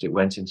finished, it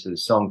went into the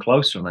song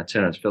Closer, and I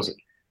turned to Phil and said,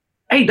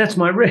 hey, that's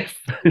my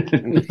riff.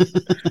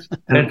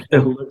 And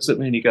Phil looks at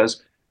me and he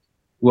goes,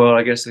 well,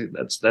 I guess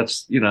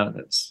that's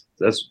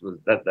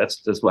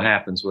what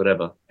happens,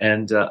 whatever.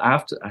 And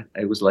after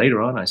it was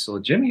later on, I saw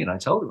Jimmy, and I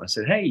told him, I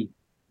said, hey,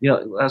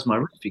 that's my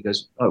riff. He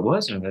goes, oh, it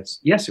was? And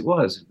yes, it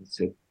was. I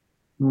said,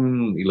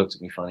 he looked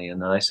at me funny.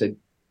 And then I said,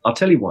 I'll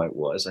tell you why it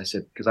was. I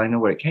said, because I know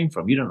where it came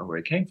from. You don't know where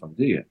it came from,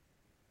 do you?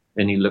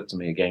 And he looked at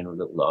me again a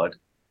little odd.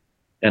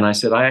 And I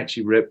said, I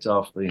actually ripped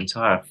off the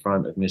entire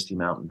front of Misty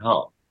Mountain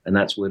Hop, and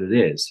that's what it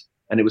is.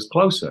 And it was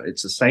Closer.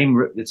 It's the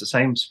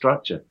same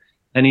structure.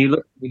 And he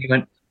looked at me and he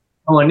went,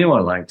 oh, I knew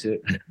I liked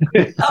it.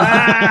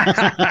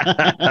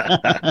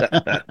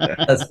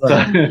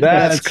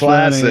 That's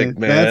classic, funny.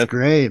 Man. That's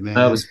great, man.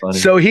 That was funny.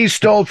 So he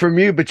stole from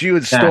you, but you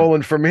had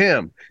stolen from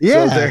him.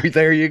 Yeah. So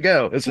there you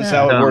go. This is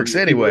how it works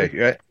anyway.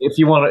 Right? If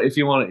you want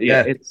to,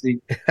 it's the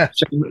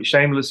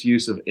shameless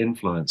use of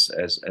influence,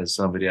 as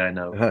somebody I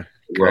know.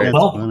 Well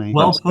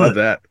put. Love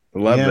that.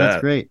 Love that.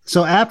 That's great.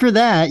 So after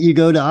that, you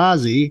go to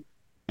Ozzy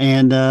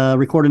and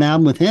record an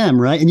album with him,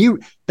 right? And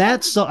look,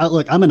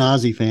 I'm an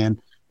Ozzy fan,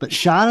 but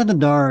Shot in the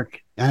Dark,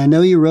 and I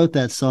know you wrote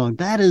that song.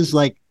 That is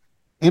like,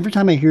 every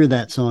time I hear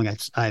that song,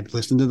 I've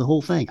listened to the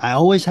whole thing. I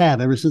always have,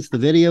 ever since the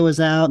video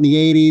was out in the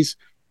 80s.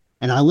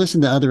 And I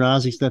listen to other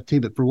Ozzy stuff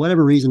too, but for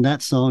whatever reason,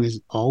 that song has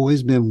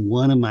always been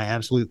one of my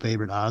absolute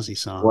favorite Ozzy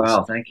songs.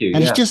 Wow, thank you.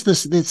 And it's just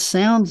this, it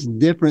sounds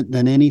different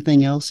than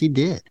anything else he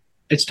did.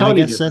 It's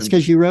totally I guess that's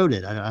because you wrote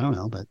it. I don't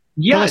know, but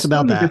tell us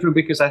about totally that. Different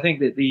because I think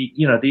that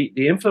the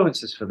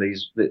influences for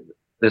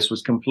this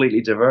was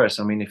completely diverse.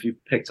 I mean, if you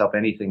picked up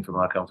anything from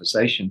our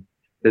conversation,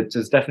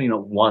 there's definitely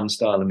not one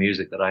style of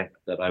music that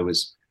I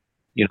was,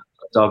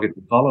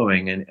 doggedly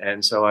following,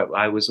 and so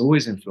I was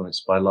always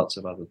influenced by lots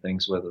of other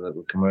things, whether they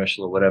were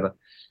commercial or whatever.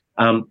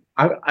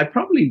 I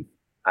probably,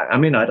 I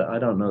mean, I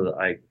don't know that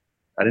I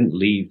didn't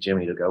leave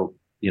Jimmy to go,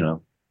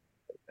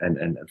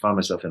 and find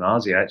myself in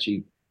Ozzy. I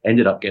actually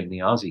ended up getting the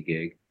Ozzy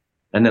gig,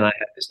 and then I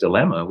had this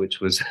dilemma, which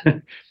was,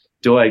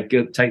 do I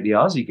take the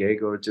Ozzy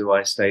gig or do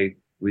I stay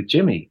with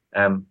Jimmy?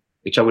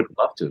 Which I would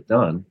love to have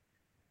done.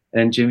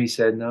 And Jimmy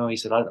said no. He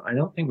said, I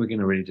don't think we're going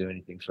to really do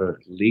anything for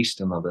at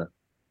least another,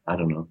 I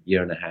don't know,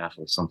 year and a half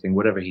or something,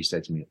 whatever he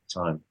said to me at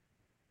the time.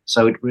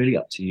 So it's really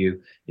up to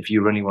you. If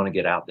you really want to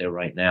get out there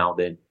right now,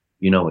 then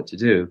you know what to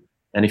do.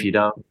 And if you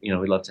don't, we'd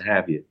love to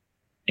have you.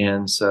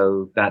 And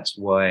so that's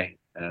why,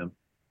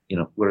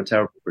 we're a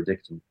terrible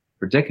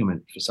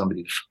predicament for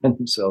somebody to find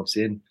themselves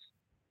in.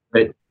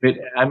 But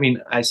I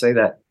mean, I say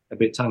that a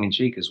bit tongue in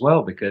cheek as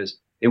well, because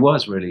it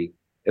was really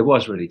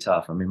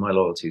tough. I mean, my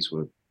loyalties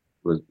were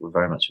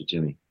very much with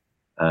Jimmy,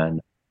 and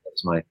that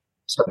was my.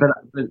 So, but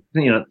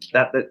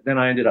then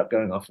I ended up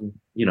going off, and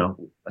we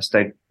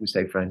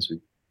stayed friends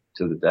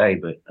to the day.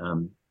 But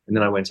and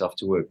then I went off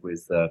to work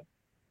with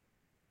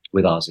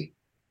Ozzy,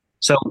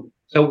 So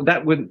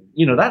that would,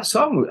 that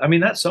song,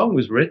 that song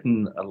was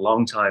written a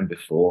long time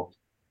before.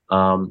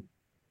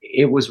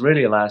 It was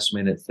really a last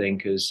minute thing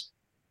because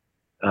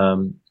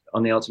on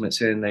the Ultimate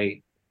Sin,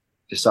 they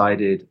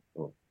decided,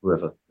 or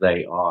whoever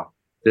they are,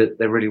 that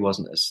there really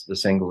wasn't the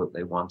single that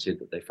they wanted,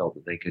 that they felt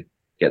that they could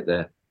get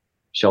their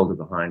shoulder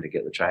behind to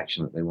get the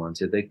traction that they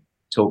wanted. They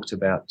talked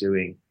about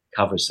doing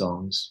cover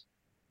songs,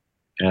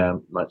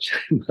 much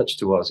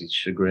to Ozzy's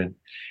chagrin,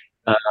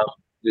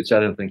 which I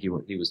don't think he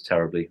was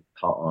terribly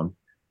hot on.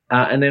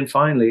 And then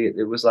finally,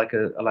 it was like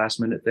a last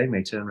minute thing.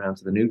 They turned around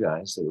to the new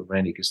guys, that were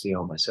Randy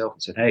Castillo and myself,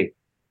 and said, "Hey,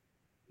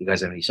 you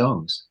guys have any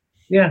songs?"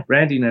 Yeah,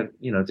 Randy,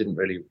 didn't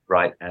really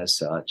write as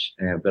such,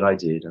 but I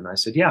did. And I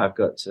said, "Yeah, I've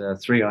got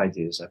 3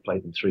 ideas. I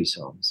played them 3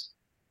 songs,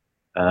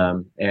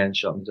 and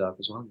Shot in the Dark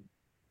was one."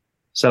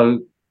 So,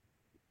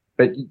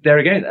 but there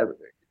again,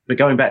 but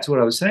going back to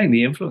what I was saying,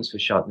 the influence for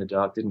Shot in the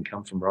Dark didn't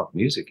come from rock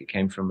music. It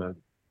came from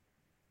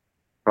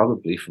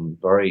probably from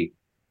very,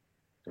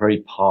 very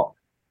pop,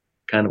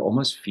 kind of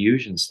almost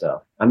fusion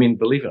stuff. I mean,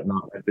 believe it or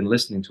not, I'd been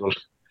listening to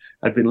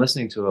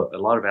a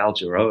lot of Al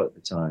Jarreau at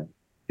the time.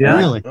 Yeah,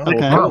 really.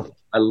 Okay.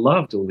 I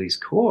loved all these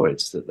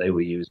chords that they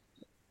were using.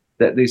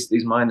 That these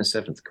minor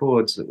 7th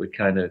chords that would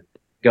kind of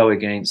go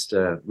against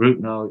root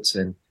notes,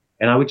 and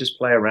I would just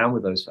play around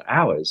with those for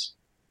hours.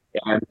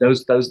 And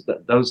those are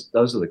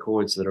the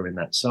chords that are in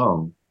that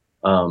song.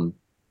 And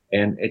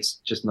it's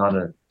just not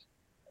an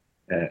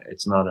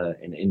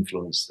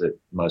influence that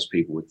most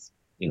people would,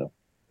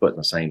 put in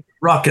the same.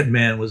 Rocket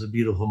Man was a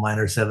beautiful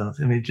minor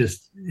 7th. I mean,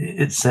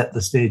 it set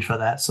the stage for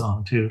that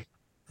song too.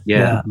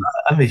 Yeah.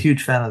 I'm a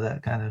huge fan of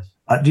that kind of.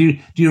 Do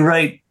you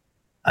write?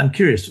 I'm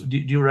curious. Do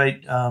you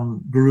write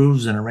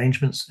grooves and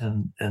arrangements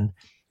and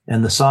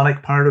the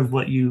sonic part of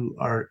what you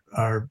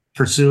are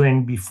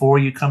pursuing before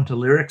you come to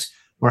lyrics,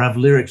 or have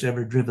lyrics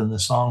ever driven the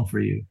song for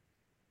you?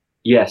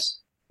 Yes.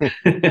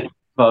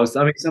 Both.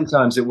 I mean,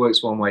 sometimes it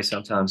works one way,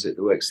 sometimes it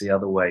works the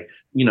other way.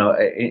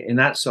 In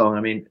that song,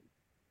 I mean,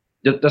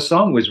 the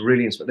song was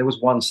really inspired. There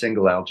was one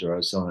single Al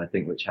Jarreau song, I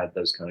think, which had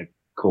those kind of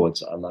chords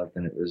that I loved,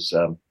 and it was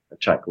a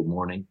track called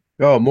Morning.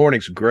 Oh,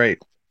 Morning's great.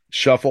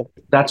 Shuffle.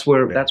 That's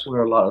where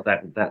a lot of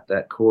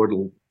that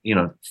chordal,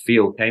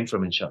 feel came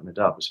from in Shut in the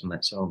Dark, was from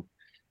that song.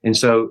 And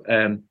so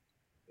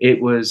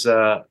it was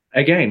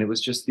again, it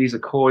was just these are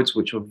chords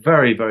which were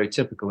very, very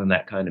typical in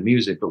that kind of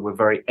music, but were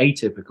very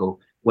atypical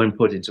when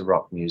put into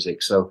rock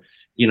music. So,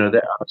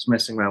 I was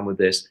messing around with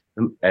this,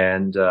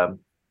 and then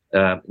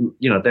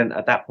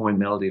at that point,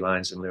 melody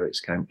lines and lyrics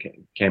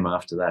came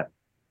after that,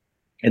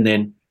 and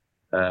then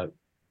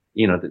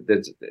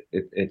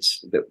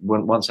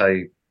once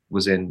I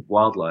was in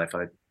Wildlife,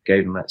 I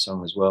gave them that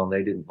song as well, and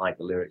they didn't like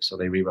the lyrics, so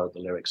they rewrote the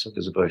lyrics. So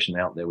there's a version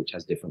out there which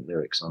has different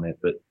lyrics on it.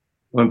 But I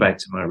went back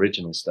to my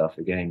original stuff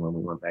again when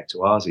we went back to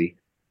Ozzy,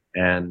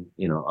 and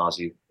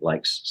Ozzy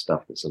likes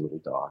stuff that's a little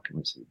dark and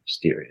it's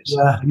mysterious.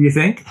 Yeah, you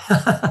think?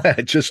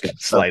 Just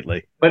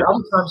slightly. But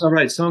other times I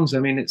write songs. I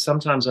mean,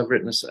 sometimes I've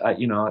written this.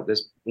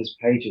 There's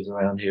pages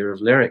around here of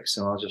lyrics,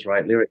 and I'll just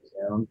write lyrics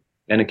down,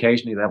 and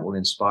occasionally that will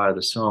inspire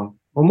the song.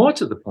 Or more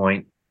to the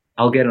point,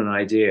 I'll get an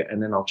idea,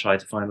 and then I'll try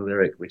to find a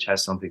lyric which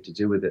has something to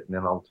do with it, and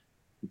then I'll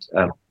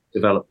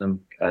develop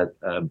them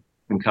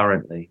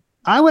concurrently.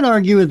 I would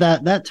argue with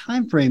that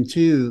time frame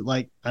too.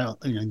 Like,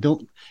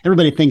 don't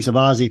everybody thinks of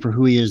Ozzy for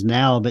who he is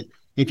now, but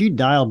if you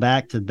dial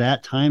back to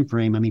that time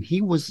frame, I mean,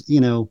 he was,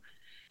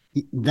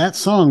 that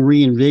song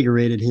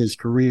reinvigorated his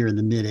career in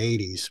the mid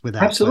 '80s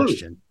without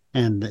question.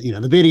 And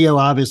the video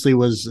obviously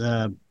was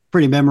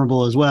pretty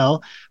memorable as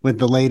well, with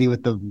the lady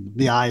with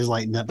the eyes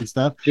lighting up and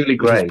stuff. Julie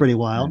Gray. Which was pretty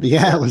wild.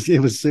 Yeah, it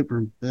was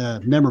super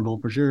memorable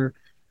for sure.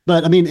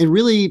 But I mean, it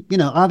really,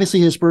 obviously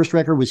his first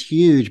record was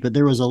huge, but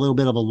there was a little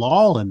bit of a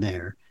lull in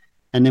there.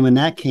 And then when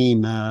that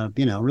came,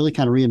 really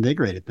kind of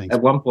reinvigorated things.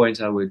 At one point,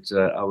 I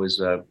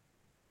was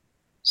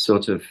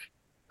sort of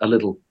a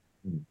little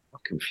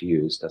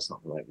confused. That's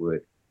not the right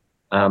word.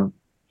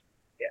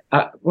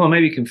 Well,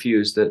 maybe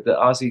confused that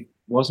Ozzy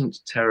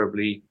wasn't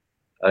terribly,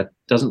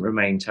 doesn't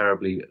remain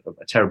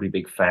a terribly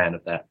big fan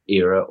of that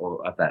era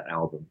or of that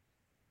album,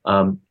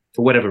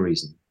 for whatever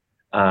reason.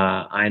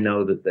 I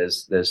know that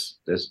there's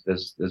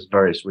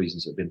various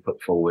reasons that have been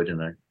put forward,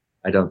 and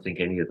I don't think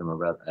any of them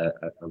are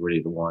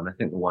really the one. I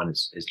think the one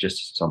is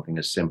just something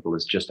as simple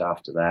as just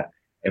after that,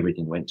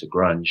 everything went to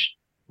grunge.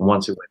 And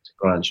once it went to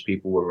grunge,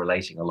 people were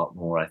relating a lot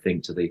more, I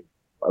think, to the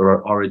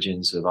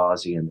origins of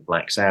Ozzy and the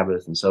Black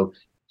Sabbath. And so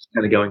it's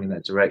kind of going in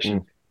that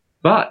direction.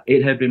 But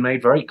it had been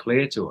made very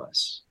clear to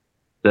us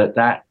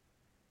that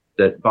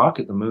Bark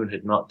at the Moon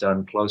had not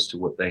done close to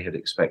what they had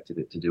expected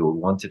it to do or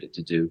wanted it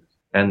to do,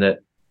 and that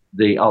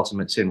The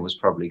Ultimate Sin was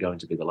probably going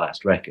to be the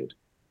last record.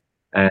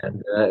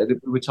 And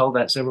we were told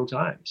that several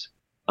times,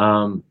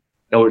 or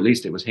at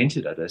least it was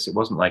hinted at us. It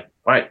wasn't like,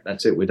 right,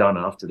 that's it, we're done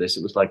after this.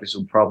 It was like, this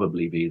will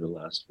probably be the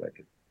last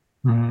record.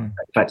 Mm-hmm.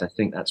 In fact, I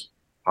think that's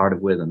part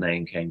of where the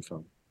name came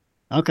from.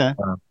 Okay.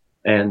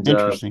 And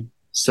interesting.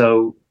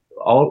 So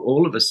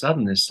all of a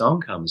sudden, this song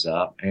comes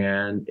up,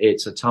 and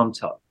it's a top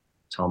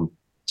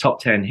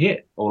 10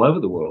 hit all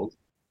over the world,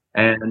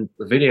 and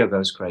the video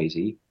goes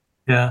crazy.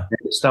 Yeah.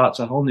 It starts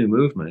a whole new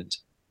movement.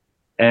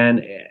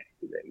 And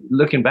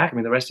looking back, I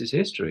mean, the rest is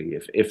history.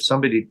 If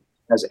somebody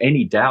has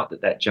any doubt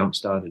that that jump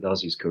started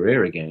Ozzy's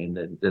career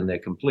again, then they're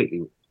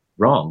completely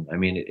wrong. I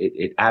mean,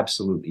 it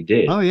absolutely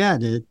did. Oh yeah, it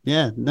did.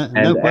 Yeah, and,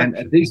 no question.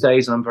 and these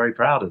days, I'm very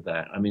proud of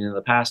that. I mean, in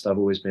the past, I've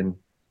always been,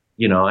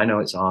 I know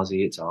it's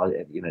Ozzy. It's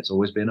Ozzy. It's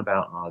always been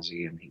about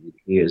Ozzy, and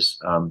he is,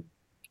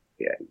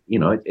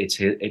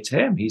 it's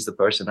him. He's the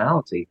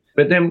personality.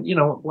 But then,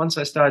 once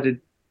I started,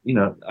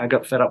 I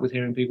got fed up with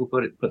hearing people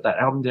put that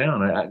album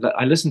down.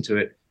 I listened to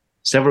it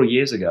several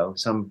years ago.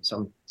 Some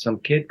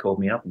kid called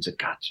me up and said,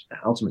 "Gosh, the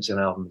Ultimate Sin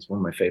album is one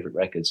of my favorite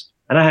records,"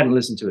 and I hadn't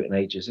listened to it in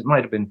ages. It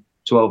might have been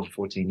 12 or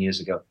 14 years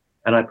ago.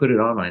 And I put it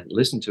on, I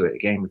listened to it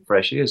again with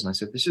fresh ears, and I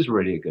said, this is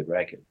really a good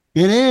record.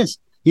 It is.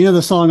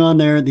 The song on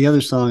there, the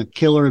other song,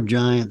 Killer of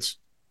Giants,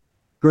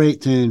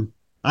 great tune.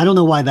 I don't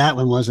know why that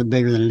one wasn't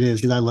bigger than it is,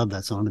 because I love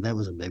that song, but that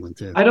was a big one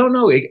too. I don't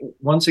know.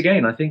 Once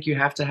again, I think you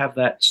have to have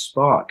that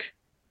spark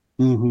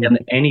in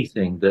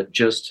anything that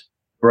just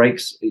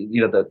breaks,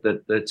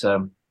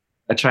 that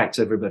attracts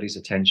everybody's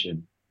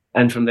attention.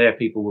 And from there,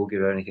 people will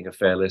give anything a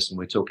fair listen.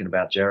 We're talking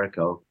about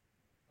Jericho.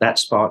 That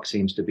spark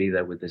seems to be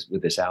there with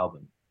this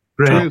album.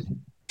 True.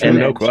 And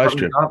no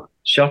question.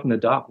 Shot in the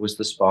Dark was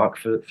the spark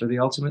for the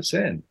Ultimate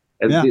Sin.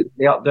 Yeah.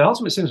 The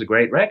Ultimate Sin is a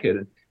great record.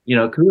 And,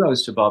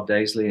 kudos to Bob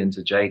Daisley and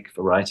to Jake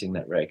for writing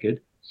that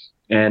record,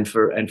 and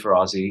for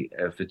Ozzy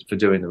for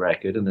doing the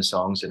record and the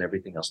songs and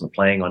everything else. And the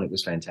playing on it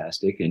was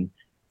fantastic.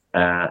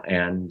 But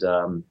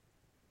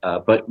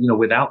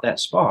without that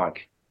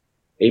spark,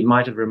 it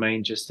might have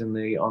remained just on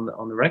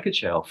the record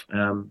shelf.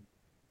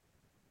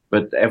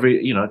 But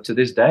to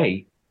this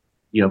day,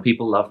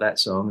 people love that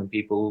song, and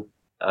people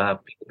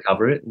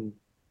cover it, and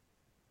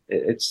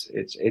it's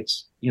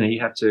you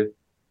have to.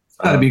 It's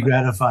got to be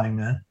gratifying,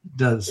 man. It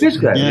does. It's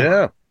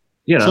gratifying.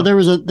 Yeah. So there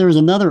was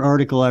another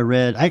article I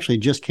read, actually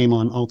just came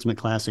on Ultimate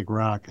Classic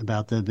Rock,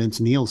 about the Vince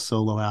Neil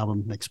solo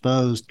album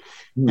Exposed.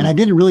 And I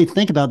didn't really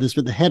think about this,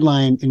 but the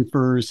headline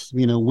infers,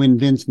 when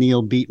Vince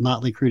Neil beat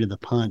Motley Crue to the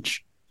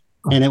punch.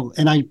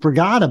 And I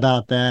forgot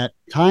about that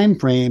time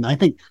frame. I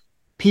think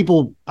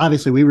people,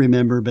 obviously we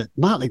remember, but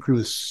Motley Crue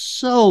was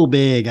so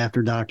big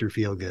after Dr.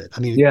 Feelgood. I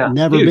mean,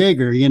 never huge.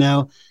 Bigger,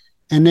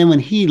 And then when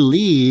he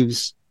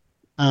leaves,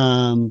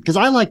 because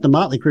I like the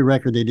Motley Crue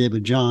record they did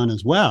with John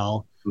as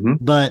well,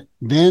 but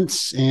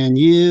Vince and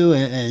you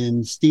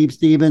and Steve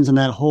Stevens and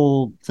that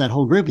whole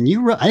group, and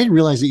I didn't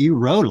realize that you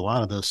wrote a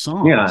lot of those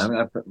songs. Yeah,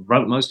 I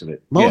wrote most of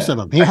it. Most of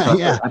them,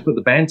 yeah. I put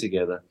the band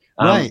together.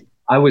 Right.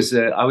 I was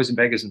in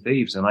Beggars and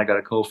Thieves, and I got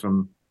a call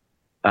from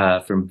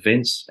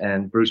Vince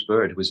and Bruce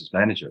Bird, who was his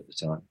manager at the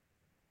time.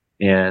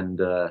 And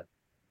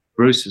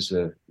Bruce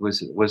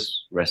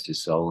was rest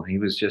his soul. He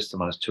was just the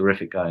most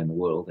terrific guy in the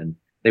world. And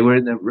they were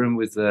in the room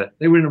with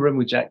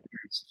Jack.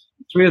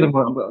 Three of them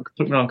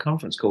put me on a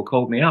conference call,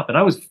 called me up, and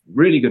I was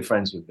really good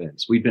friends with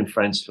Vince. We'd been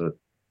friends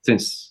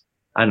since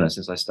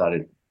I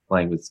started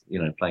playing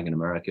in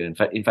America. In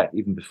fact,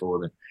 even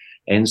before then.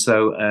 And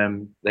so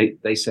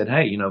they said,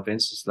 hey,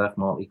 Vince has left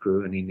Motley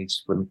Crue and he needs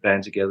to put a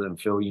band together. And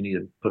Phil, you need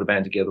to put a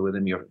band together with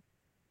him.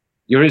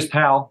 You're his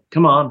pal.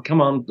 Come on,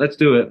 let's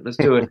do it.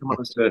 Come on,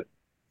 let's do it.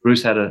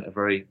 Bruce had a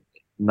very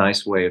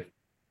nice way of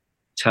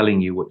telling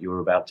you what you were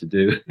about to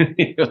do.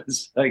 It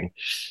was like,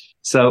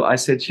 so I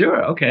said,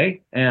 sure,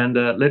 okay, and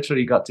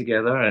literally got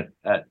together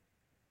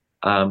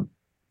and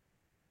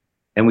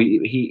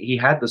he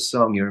had the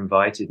song "You're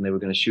Invited," and they were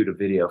going to shoot a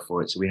video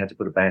for it, so we had to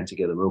put a band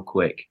together real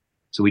quick.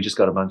 So we just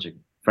got a bunch of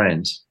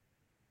friends,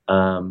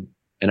 and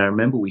I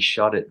remember we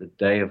shot it the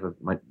day of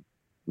one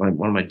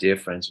of my dear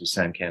friends was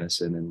Sam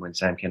Kinison, and when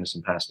Sam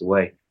Kinison passed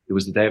away, it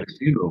was the day of his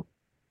funeral.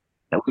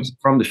 And we was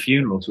from the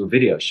funeral to a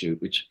video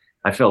shoot, which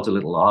I felt a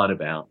little odd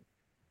about,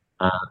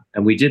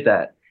 and we did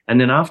that. And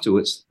then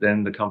afterwards,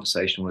 then the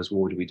conversation was,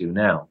 well, what do we do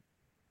now?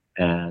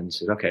 And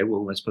said, okay,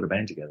 well, let's put a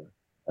band together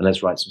and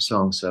let's write some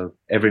songs. So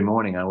every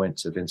morning I went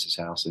to Vince's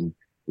house and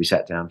we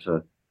sat down for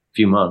a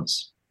few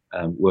months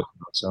working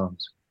on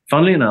songs.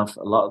 Funnily enough,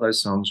 a lot of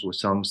those songs were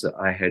songs that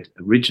I had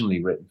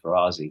originally written for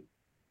Ozzy.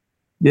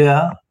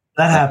 Yeah,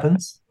 that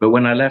happens. But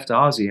when I left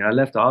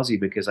Ozzy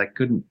because I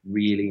couldn't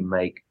really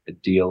make a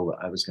deal that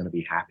I was going to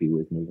be happy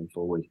with moving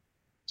forward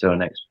to our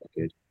next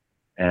record.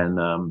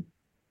 And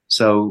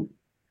so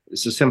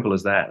it's as simple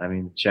as that. I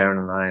mean, Sharon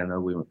and I know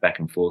we went back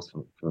and forth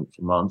for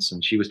months,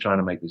 and she was trying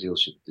to make the deal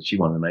that she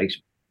wanted to make,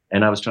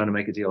 and I was trying to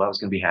make a deal I was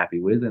going to be happy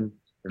with, and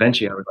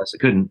eventually I realized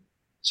I couldn't.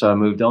 So I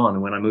moved on,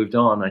 and when I moved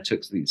on, I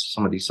took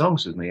some of these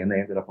songs with me, and they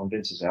ended up on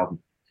Vince's album.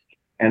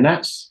 And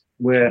that's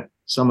where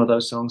some of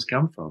those songs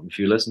come from. If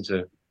you listen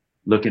to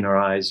Look in Her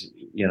Eyes,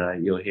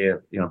 you'll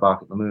hear,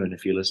 Bark at the Moon.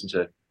 If you listen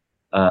to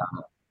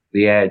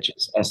The Edge,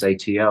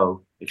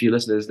 SATO. If you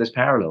listen, there's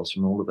parallels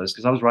from all of those,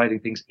 because I was writing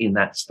things in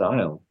that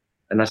style.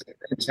 And I said,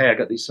 hey, I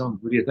got these songs.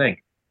 What do you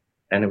think?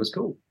 And it was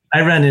cool.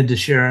 I ran into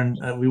Sharon.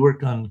 We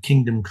worked on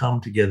Kingdom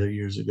Come together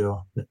years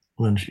ago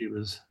when she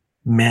was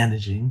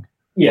managing.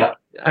 Yeah.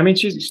 I mean,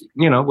 she's,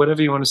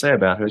 whatever you want to say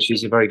about her,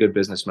 she's a very good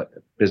business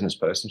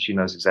person. She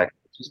knows exactly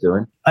what she's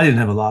doing. I didn't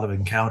have a lot of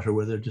encounter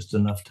with her, just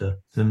enough to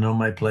know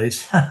my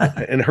place.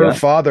 And her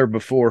father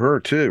before her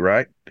too,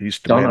 right? He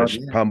used to manage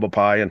Humble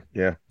Pie, and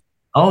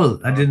Oh,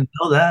 I didn't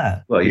know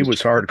that. Well, he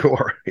was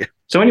hardcore.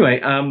 So anyway,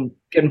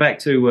 getting back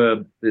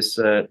to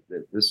the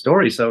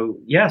story. So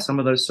yeah, some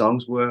of those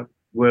songs were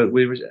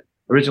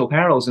original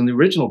parallels, and the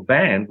original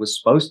band was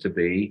supposed to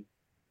be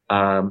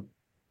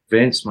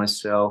Vince,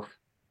 myself,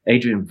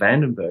 Adrian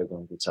Vandenberg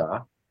on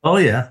guitar. Oh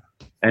yeah,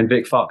 and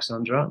Vic Fox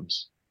on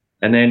drums,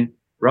 and then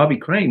Robbie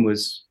Crane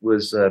was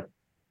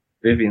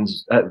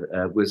Vince's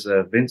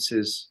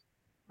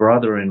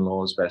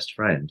brother-in-law's best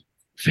friend.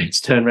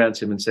 Vince turned around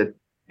to him and said,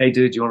 "Hey,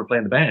 dude, do you want to play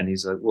in the band?"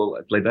 He's like, "Well,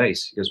 I play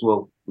bass." He goes,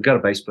 "Well, we got a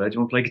bass player. Do you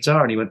want to play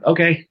guitar?" And he went,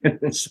 "Okay."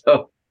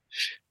 so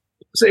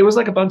it was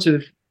like a bunch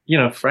of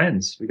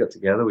friends. We got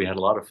together. We had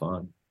a lot of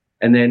fun,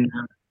 and then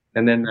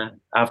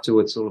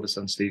afterwards, all of a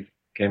sudden, Steve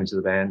came into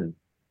the band, and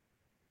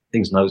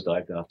things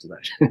nosedived after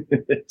that.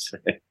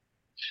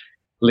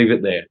 Leave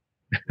it there.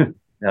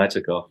 I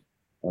took off.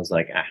 I was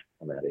like,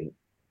 I'm out of here.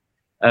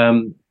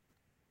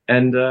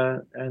 And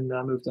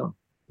I moved on.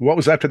 What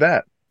was after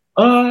that?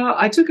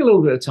 I took a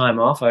little bit of time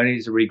off. I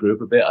needed to regroup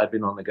a bit. I've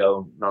been on the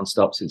go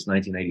nonstop since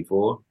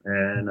 1984,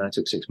 and I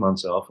took 6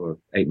 months off or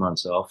 8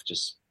 months off.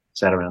 Just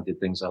sat around, did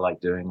things I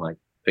like doing, like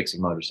fixing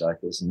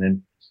motorcycles, and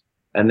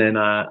then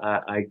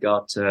I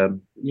got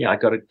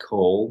a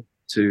call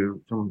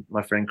from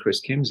my friend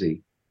Chris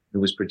Kimsey, who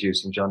was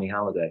producing Johnny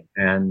Halliday,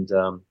 and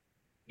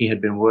he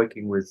had been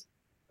working with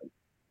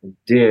a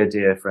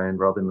dear friend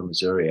Robin Le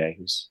Mesurier,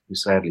 who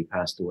sadly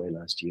passed away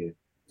last year.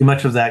 Too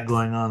much of that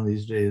going on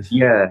these days.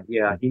 Yeah.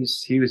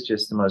 He was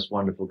just the most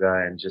wonderful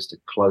guy and just a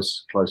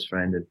close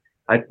friend. And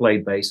I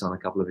played bass on a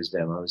couple of his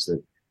demos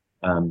that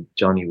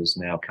Johnny was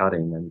now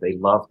cutting, and they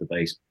loved the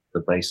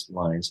bass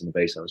lines and the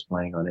bass I was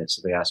playing on it.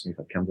 So they asked me if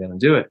I'd come down and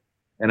do it,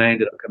 and I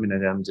ended up coming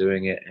down and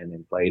doing it, and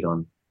then played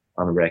on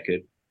a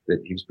record that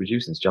he was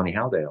producing. It's Johnny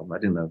Halliday album. I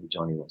didn't know who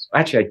Johnny was.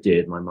 Actually, I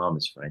did. My mom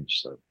is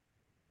French, so.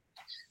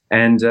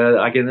 And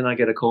I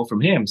get a call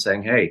from him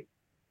saying, "Hey,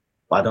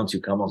 why don't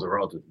you come on the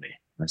road with me?"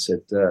 I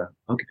said,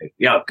 "Okay,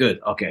 yeah, good,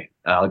 okay.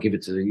 I'll give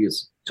it to you.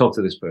 Talk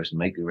to this person,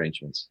 make the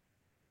arrangements."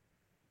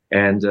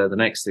 And the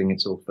next thing,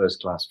 it's all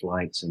first class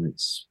flights, and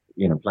it's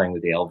playing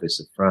with the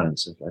Elvis of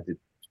France. I did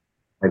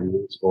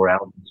 4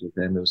 albums with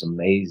them. It was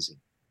amazing,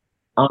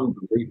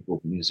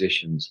 unbelievable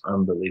musicians,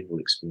 unbelievable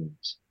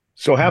experience.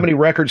 So how many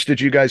records did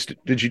you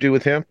do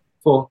with him?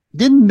 4.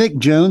 Didn't Mick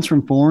Jones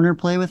from Foreigner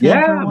play with him?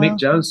 Yeah, Mick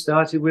Jones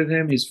started with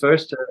him. His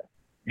first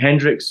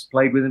Hendrix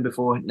played with him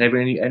before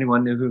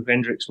anyone knew who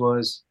Hendrix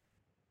was.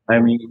 I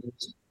mean,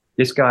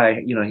 this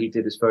guy, he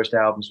did his first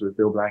albums with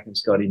Bill Black and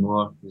Scotty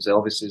Moore. It was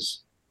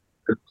Elvis's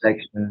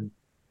protection.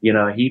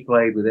 He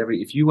played with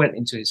if you went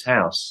into his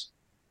house,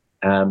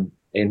 in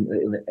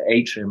the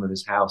atrium of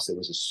his house, there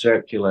was a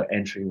circular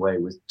entryway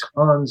with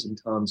tons and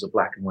tons of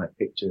black and white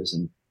pictures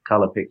and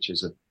color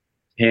pictures of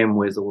him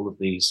with all of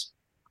these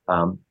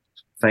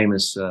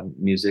famous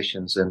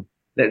musicians. And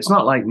it's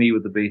not like me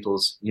with the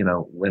Beatles,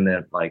 when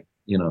they're like,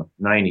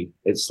 90.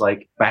 It's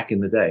like back in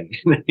the day,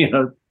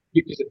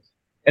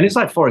 and it's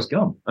like Forrest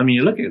Gump. I mean,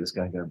 you look at this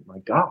guy and go, my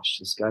gosh,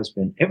 this guy's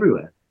been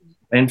everywhere.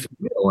 And for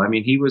real, I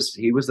mean, he was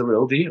the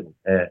real deal.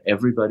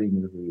 Everybody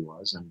knew who he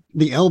was. And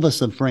the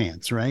Elvis of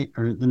France, right?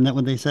 Or isn't that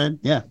what they said?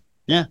 Yeah.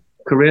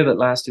 Career that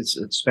lasted,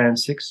 it spanned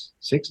six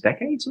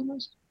decades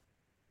almost.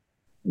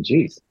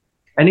 Jeez.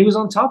 And he was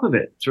on top of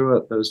it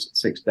throughout those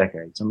 6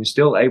 decades. And we're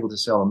still able to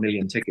sell 1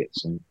 million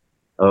tickets. And,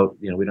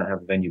 we don't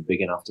have a venue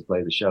big enough to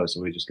play the show,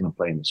 so we're just going to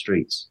play in the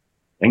streets.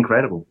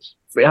 Incredible.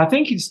 I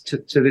think he's,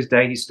 to this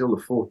day, he's still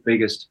the 4th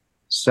biggest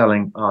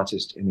selling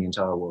artist in the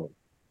entire world.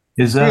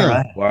 Is that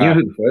right? Wow. You know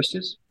who the first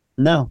is?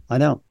 No, I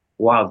don't.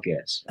 Wild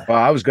guess. Well,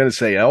 I was going to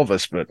say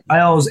Elvis, but I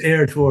always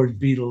err towards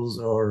Beatles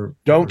or.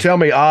 Don't tell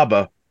me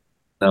ABBA.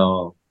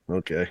 No.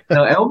 Okay.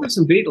 No, Elvis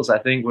and Beatles, I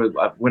think, were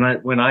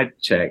when I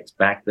checked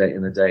back there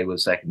in the day,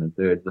 was 2nd and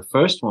 3rd. The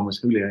first one was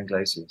Julio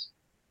Iglesias.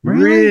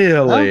 Really?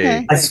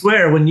 Okay. I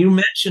swear, when you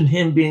mentioned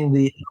him being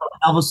the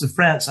Elvis of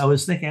France, I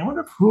was thinking, I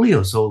wonder if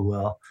Julio sold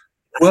well.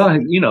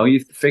 Well, you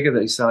figure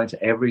that he's selling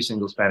to every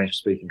single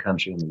Spanish-speaking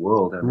country in the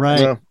world. And Right.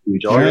 it's a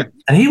huge audience.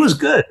 And he was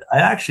good.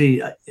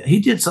 He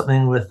did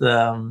something with,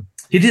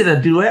 he did a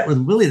duet with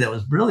Willie that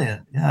was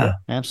brilliant. Yeah.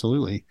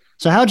 Absolutely.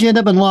 So how'd you end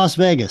up in Las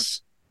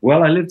Vegas?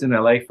 Well, I lived in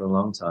LA for a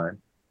long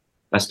time.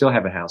 I still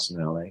have a house in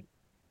LA.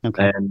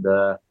 Okay. And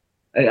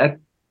I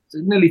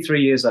nearly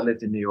 3 years I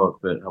lived in New York,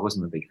 but I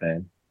wasn't a big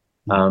fan.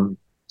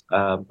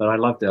 But I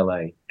loved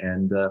LA.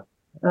 And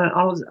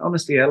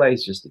honestly, LA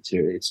is just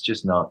it's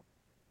just not.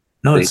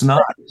 No, it's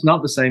not. It's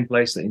not the same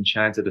place that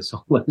enchanted us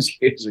all those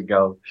years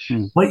ago.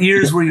 What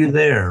years were you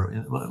there?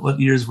 What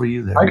years were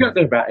you there? I got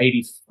there about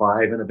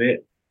 85 and a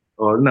bit.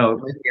 Or no,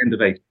 at the end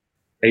of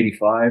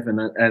 85. And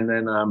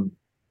then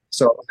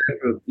so I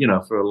was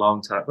there for a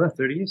long time. Well,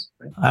 30 years.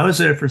 Right? I was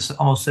there for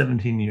almost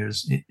 17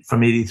 years,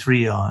 from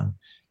 83 on.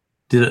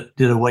 Did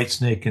a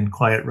Whitesnake and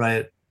Quiet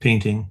Riot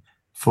painting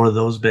for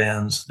those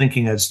bands,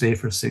 thinking I'd stay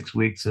for 6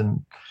 weeks,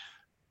 and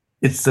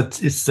it's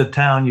the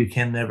town you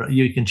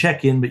can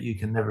check in, but you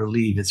can never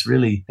leave. It's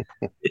really,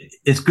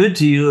 it's good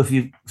to you if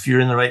you're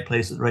in the right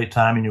place at the right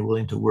time and you're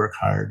willing to work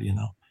hard,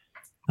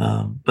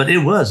 But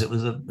it was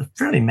a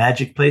fairly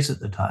magic place at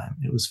the time.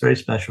 It was very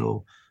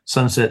special.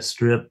 Sunset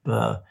Strip,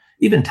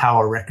 even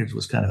Tower Records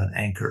was kind of an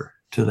anchor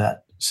to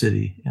that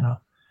city,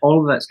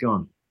 All of that's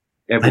gone.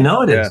 I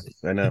know it is.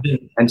 I know.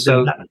 And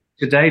so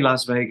today,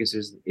 Las Vegas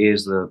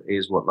is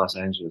what Los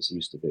Angeles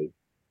used to be.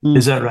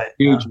 Is that right?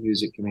 Huge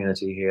music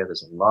community here.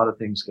 There's a lot of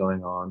things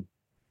going on.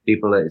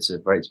 People, it's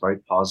very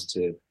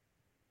positive,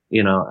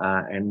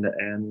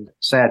 and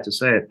sad to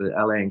say it, but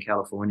LA and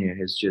California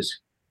has just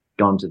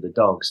gone to the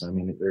dogs. I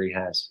mean, it really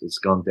has. It's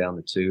gone down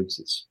the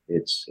tubes.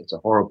 It's a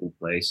horrible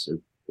place.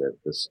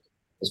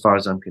 As far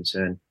as I'm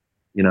concerned,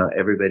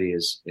 everybody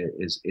is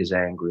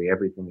angry.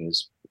 Everything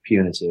is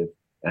punitive.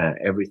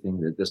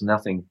 There's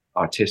nothing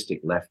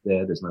artistic left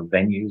there. There's no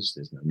venues.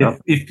 There's no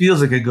nothing. It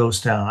feels like a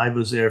ghost town. I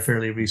was there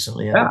fairly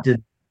recently, and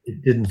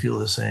it didn't feel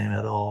the same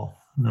at all.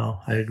 No,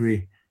 I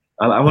agree.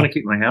 I want to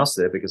keep my house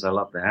there because I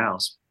love the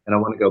house, and I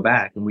want to go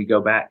back. And we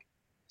go back.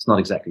 It's not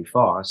exactly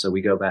far, so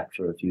we go back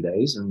for a few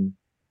days, and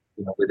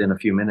within a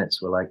few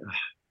minutes, we're like,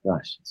 oh,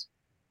 gosh.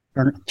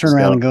 Turn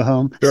around and go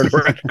home. Turn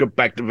around and go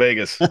back to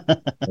Vegas.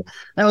 That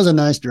was a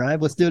nice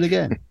drive. Let's do it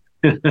again.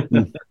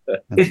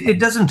 It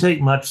doesn't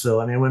take much, though.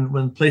 I mean,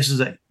 when places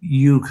that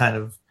you kind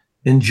of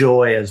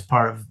enjoy as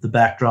part of the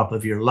backdrop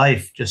of your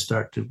life just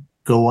start to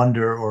go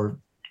under or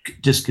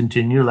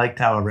discontinue, like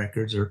Tower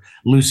Records or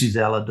Lucy's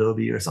Al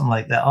Adobe or something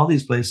like that, all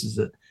these places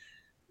that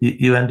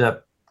you end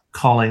up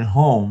calling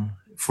home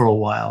for a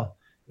while,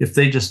 if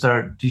they just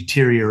start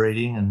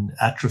deteriorating and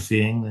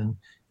atrophying, then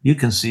you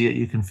can see it,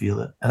 you can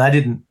feel it. And I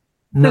didn't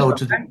know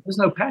there's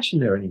no passion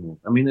there anymore.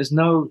 I mean, there's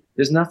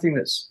nothing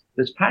that's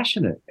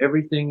passionate.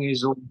 Everything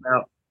is all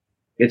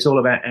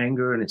about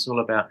anger, and it's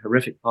all about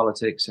horrific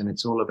politics, and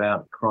it's all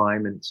about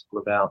crime, and it's all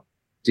about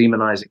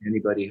demonizing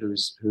anybody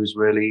who's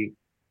really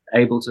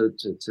able to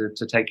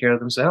take care of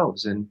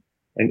themselves and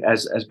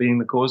as being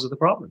the cause of the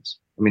problems.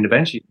 I mean,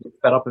 eventually you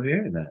get fed up of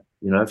hearing that.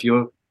 If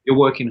you're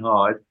working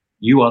hard,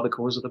 you are the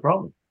cause of the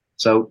problem.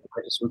 So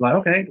I just was like,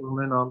 okay, well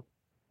then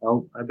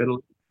I better.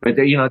 But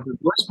the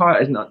worst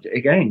part is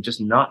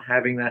just not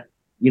having that,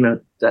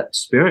 that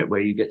spirit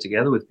where you get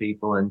together with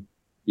people and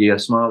you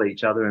smile at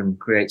each other and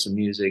create some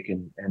music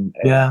and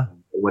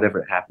whatever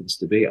it happens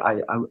to be.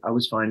 I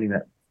was finding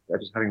that I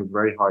was having a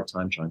very hard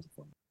time trying to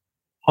find it.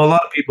 A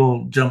lot of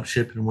people jumped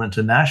ship and went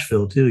to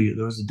Nashville too.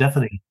 There was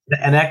definitely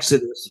an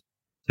exodus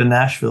to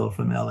Nashville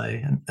from LA,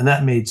 and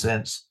that made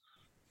sense.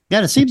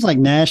 Yeah, it seems like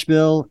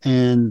Nashville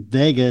and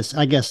Vegas,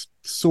 I guess,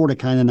 sort of,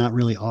 kind of, not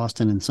really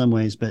Austin in some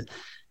ways, but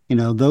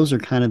those are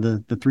kind of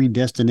the three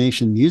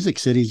destination music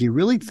cities you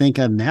really think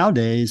of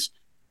nowadays.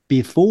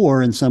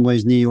 Before, in some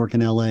ways, New York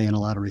and LA in a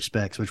lot of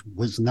respects, which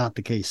was not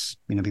the case,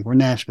 before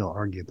Nashville,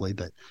 arguably,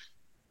 but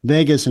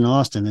Vegas and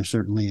Austin, they're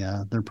certainly,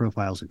 their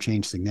profiles have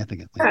changed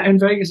significantly. Yeah, and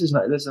Vegas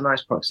there's a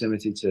nice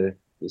proximity to,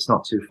 it's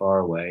not too far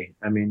away.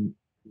 I mean,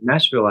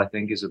 Nashville, I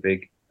think,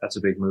 that's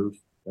a big move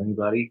for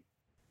anybody,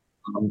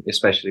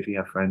 especially if you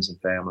have friends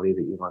and family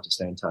that you want to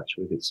stay in touch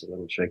with. It's a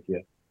little trickier.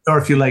 Or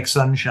if you like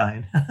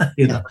sunshine,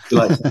 If you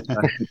like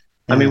sunshine.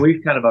 I mean,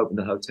 we've kind of opened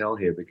a hotel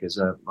here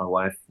because my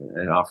wife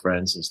and our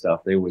friends and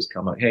stuff, they always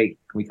come out, hey,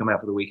 can we come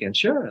out for the weekend?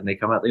 Sure. And they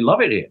come out, they love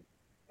it here.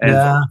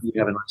 And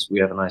we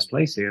have a nice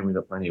place here, and we've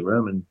got plenty of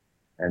room,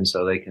 and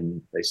so they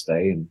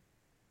stay, and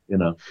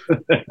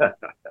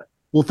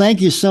Well,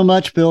 thank you so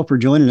much, Bill, for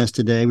joining us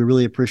today. We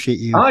really appreciate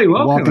you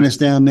walking us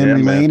down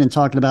memory lane and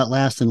talking about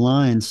Last in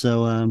Line.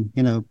 So,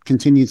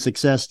 continued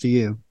success to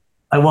you.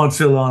 I won't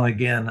fill on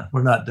again.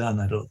 We're not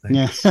done, I don't think.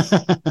 Yeah.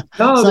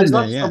 No, there's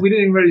lots we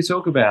didn't even really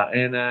talk about.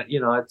 And,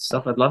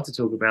 stuff I'd love to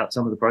talk about,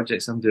 some of the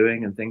projects I'm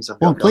doing and things I've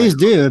got. Well, please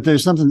do. If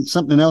there's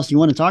something else you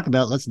want to talk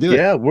about, let's do it.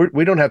 Yeah,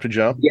 we don't have to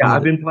jump. Yeah,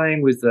 I've been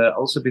playing with,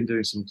 also been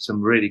doing some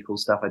really cool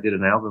stuff. I did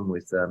an album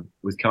with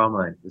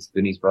Carmine, with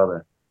Vinny's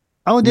brother.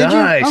 Oh, did you?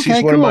 Nice. Okay,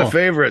 He's one cool. of my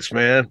favorites,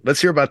 man.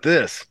 Let's hear about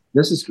this.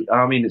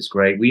 It's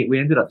great. We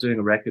ended up doing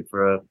a record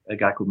for a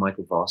guy called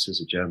Michael Voss, who's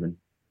a German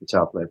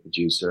guitar player,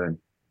 producer, and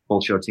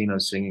Paul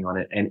Shortino's singing on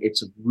it, and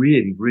it's a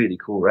really, really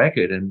cool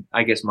record. And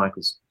I guess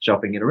Michael's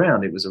shopping it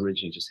around. It was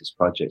originally just his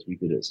project. We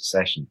did it as a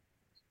session.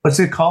 What's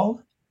it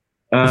called?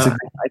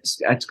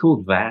 It's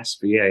called Vass,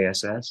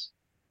 Vass.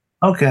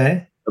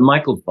 Okay.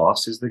 Michael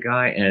Voss is the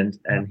guy, and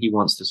he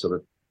wants to sort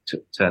of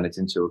turn it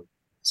into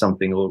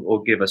something,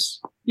 or give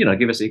us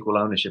equal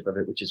ownership of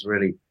it, which is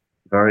really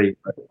very,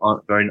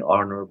 very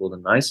honorable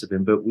and nice of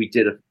him. But we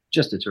did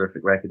just a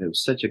terrific record. It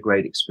was such a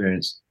great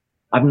experience.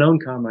 I've known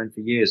Carmine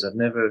for years. I've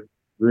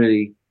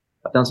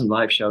done some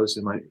live shows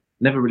and I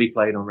never really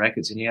played on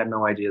records, and he had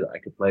no idea that I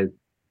could play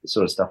the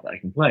sort of stuff that I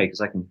can play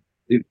because I can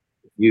do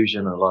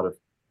fusion and a lot of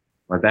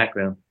my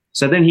background.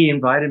 So then he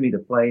invited me to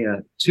play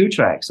 2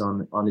 tracks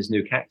on his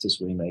new Cactus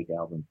remake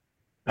album.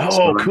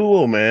 Oh,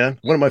 cool, man.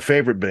 One of my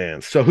favorite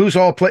bands. So who's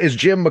all is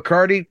Jim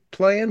McCarty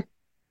playing?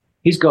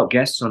 He's got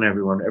guests on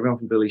everyone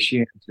from Billy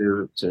Sheehan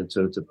to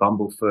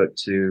Bumblefoot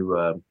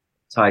to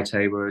Ty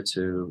Tabor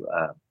to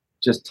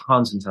just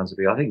tons and tons of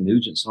people. I think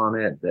Nugent's on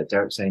it,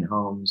 Derek St.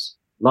 Holmes,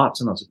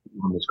 lots and lots of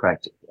people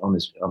on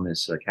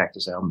this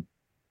Cactus album.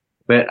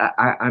 But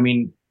I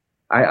mean,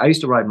 I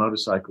used to ride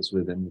motorcycles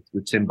with him,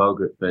 with Tim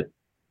Bogert, but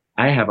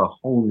I have a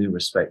whole new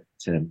respect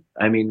for Tim.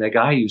 I mean, the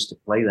guy used to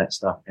play that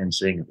stuff and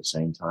sing at the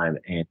same time.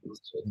 And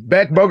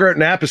Beck, Bogert,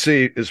 and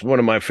Appice is one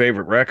of my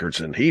favorite records,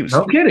 and he was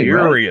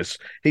furious.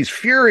 Right? He's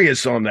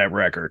furious on that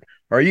record.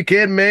 Are you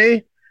kidding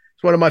me?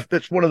 It's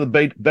one of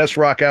the best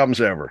rock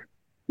albums ever.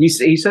 He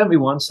sent me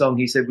one song.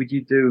 He said, "Would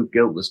you do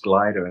Guiltless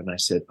Glider?" And I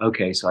said,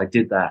 "Okay." So I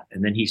did that.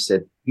 And then he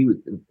said he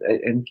would.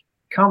 And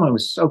Carmine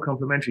was so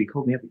complimentary. He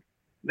called me up.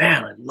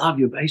 "Man, I love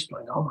your bass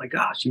playing. Oh my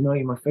gosh,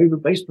 you're my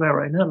favorite bass player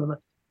right now." And I'm like,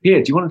 "Yeah,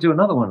 do you want to do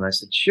another one?" And I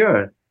said,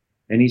 "Sure."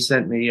 And he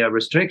sent me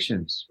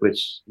Restrictions,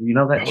 which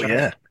that. Oh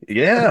track?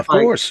 Yeah, of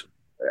course.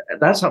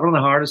 That's one of the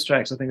hardest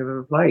tracks I think I've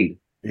ever played.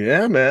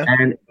 Yeah,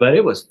 man. But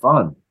it was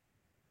fun.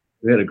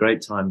 We had a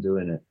great time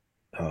doing it.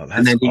 Oh,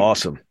 that's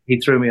awesome. He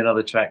threw me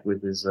another track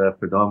with his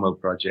Perdomo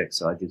project,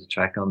 so I did a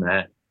track on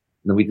that.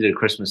 And then we did a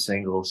Christmas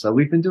single. So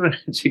we've been doing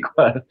actually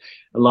quite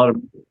a lot of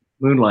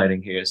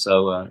moonlighting here.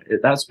 So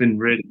that's been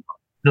really fun.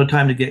 No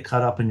time to get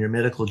caught up in your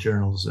medical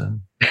journals.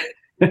 And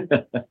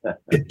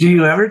do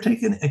you ever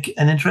take an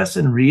interest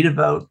and read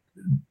about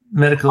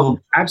medical?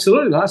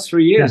 Absolutely. The last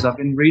 3 years, I've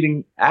been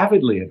reading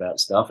avidly about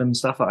stuff and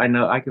stuff that I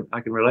know I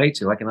can relate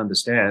to. I can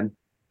understand.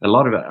 A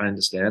lot of it I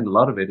understand. A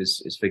lot of it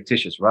is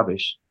fictitious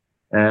rubbish.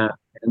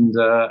 And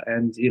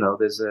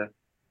there's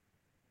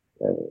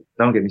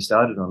don't get me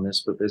started on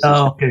this, but there's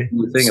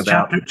this thing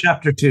about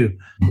chapter 2.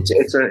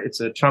 It's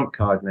a trump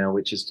card now,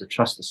 which is to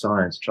trust the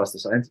science.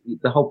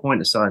 The whole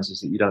point of science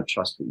is that you don't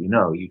trust what you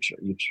know. You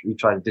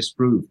try to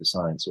disprove the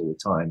science all the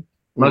time.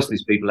 Most of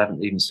these people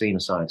haven't even seen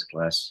a science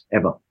class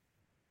ever.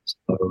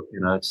 So,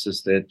 it's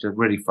just they're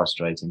really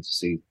frustrating to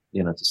see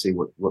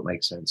what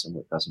makes sense and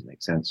what doesn't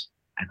make sense.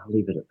 And I'll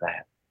leave it at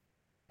that.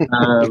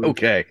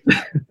 Okay.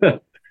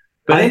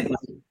 But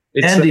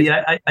Andy,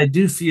 I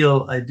do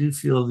feel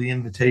the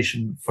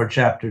invitation for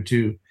chapter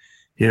 2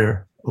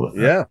 here.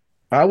 Yeah,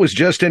 I was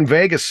just in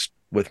Vegas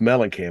with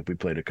Mellencamp. We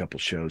played a couple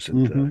shows at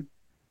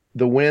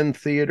the Wynn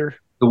Theater.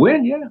 The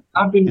Wynn, yeah.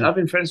 I've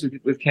been friends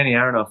with Kenny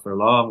Aronoff for a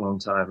long, long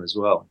time as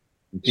well.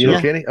 You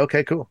know Kenny?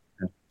 Okay, cool.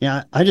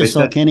 Yeah, I just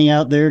saw Kenny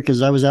out there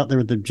because I was out there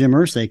with the Jim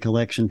Irsay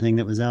collection thing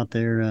that was out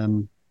there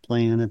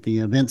playing at the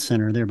event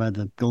center there by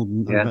the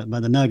by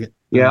the Nugget.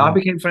 Yeah, I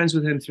became friends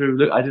with him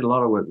through. I did a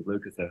lot of work with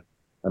Lukather.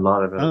 A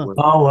lot of it.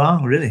 Oh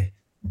wow, really?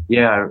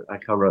 Yeah, I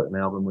co-wrote an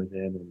album with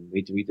him, and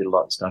we did a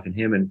lot of stuff. And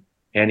him and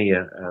Kenny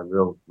are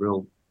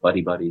real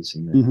buddies,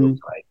 and real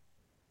tight.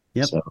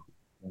 Yep. So,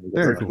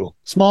 very cool.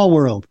 Small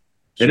world.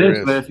 It sure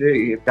is. But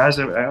if guys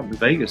are out in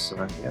Vegas,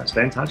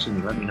 stay in touch with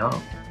me. Let me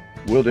know.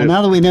 We'll do. Well,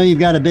 now that we know you've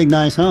got a big,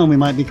 nice home, we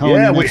might be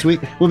calling you next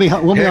week. We'll be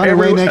on our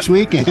way next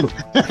weekend.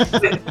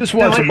 Just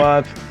once a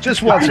month.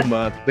 Just once a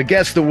month. The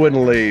guest that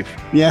wouldn't leave.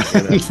 Yeah,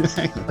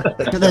 exactly.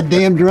 That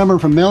damn drummer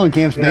from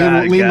Mellencamp's band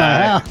won't leave my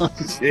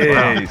house.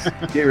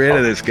 Jeez, get rid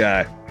of this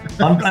guy.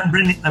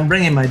 I'm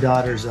bringing my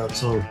daughters up,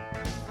 so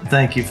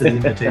thank you for the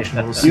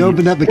invitation. We'll see. You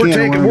opened up the can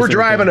of worms. We're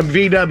driving a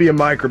VW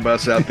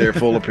microbus out there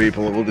full of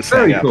people, and we'll just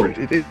hang out for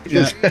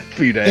just a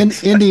few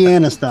days.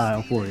 Indiana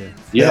style for you.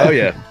 Yeah. Oh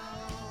yeah.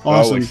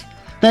 Awesome. Always.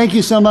 Thank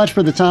you so much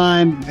for the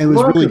time. It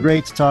was really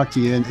great to talk to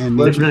you. And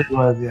it really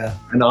was, yeah.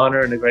 An honor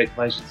and a great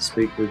pleasure to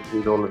speak with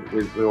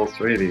all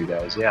three of you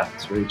guys. Yeah,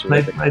 it's really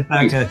terrific. Right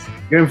back at you.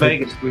 You're in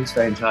Vegas, please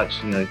stay in touch.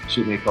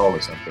 Shoot me a call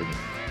or something.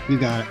 You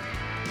got it.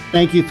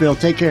 Thank you, Phil.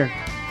 Take care.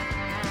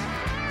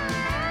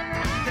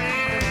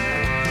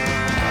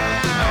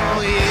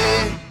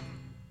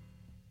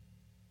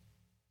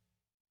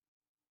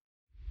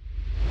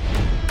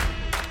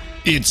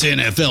 It's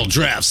NFL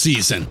draft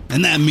season,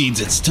 and that means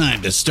it's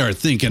time to start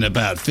thinking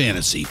about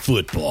fantasy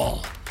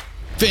football.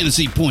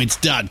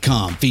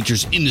 FantasyPoints.com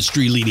features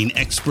industry-leading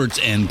experts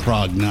and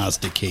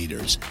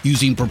prognosticators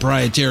using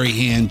proprietary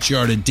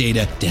hand-charted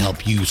data to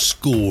help you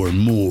score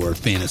more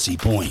fantasy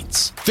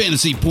points.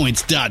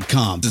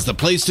 FantasyPoints.com is the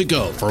place to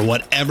go for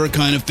whatever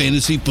kind of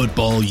fantasy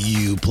football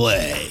you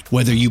play.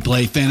 Whether you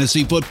play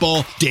fantasy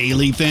football,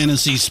 daily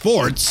fantasy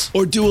sports,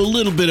 or do a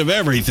little bit of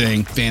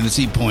everything,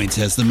 Fantasy Points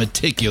has the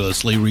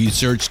meticulously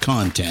researched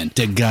content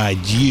to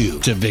guide you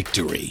to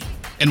victory.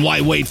 And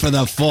why wait for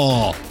the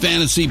fall?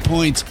 Fantasy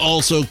Points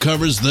also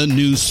covers the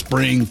new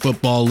spring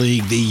football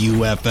league, the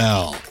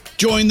UFL.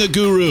 Join the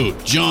guru,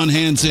 John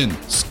Hansen,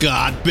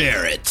 Scott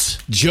Barrett,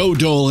 Joe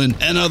Dolan,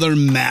 and other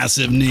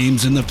massive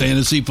names in the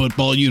fantasy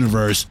football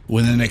universe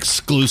with an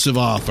exclusive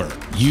offer.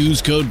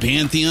 Use code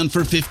Pantheon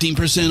for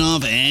 15%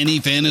 off any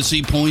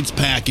Fantasy Points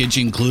package,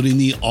 including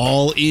the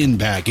all-in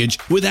package,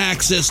 with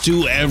access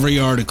to every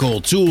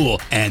article, tool,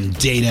 and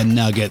data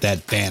nugget that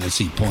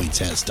Fantasy Points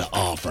has to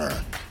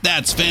offer.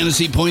 That's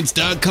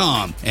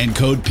FantasyPoints.com and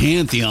code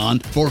Pantheon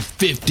for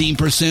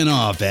 15%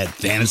 off at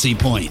Fantasy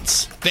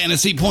Points.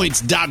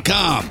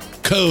 FantasyPoints.com,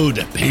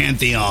 code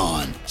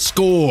Pantheon.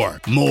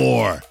 Score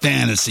more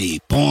fantasy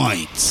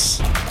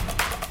points.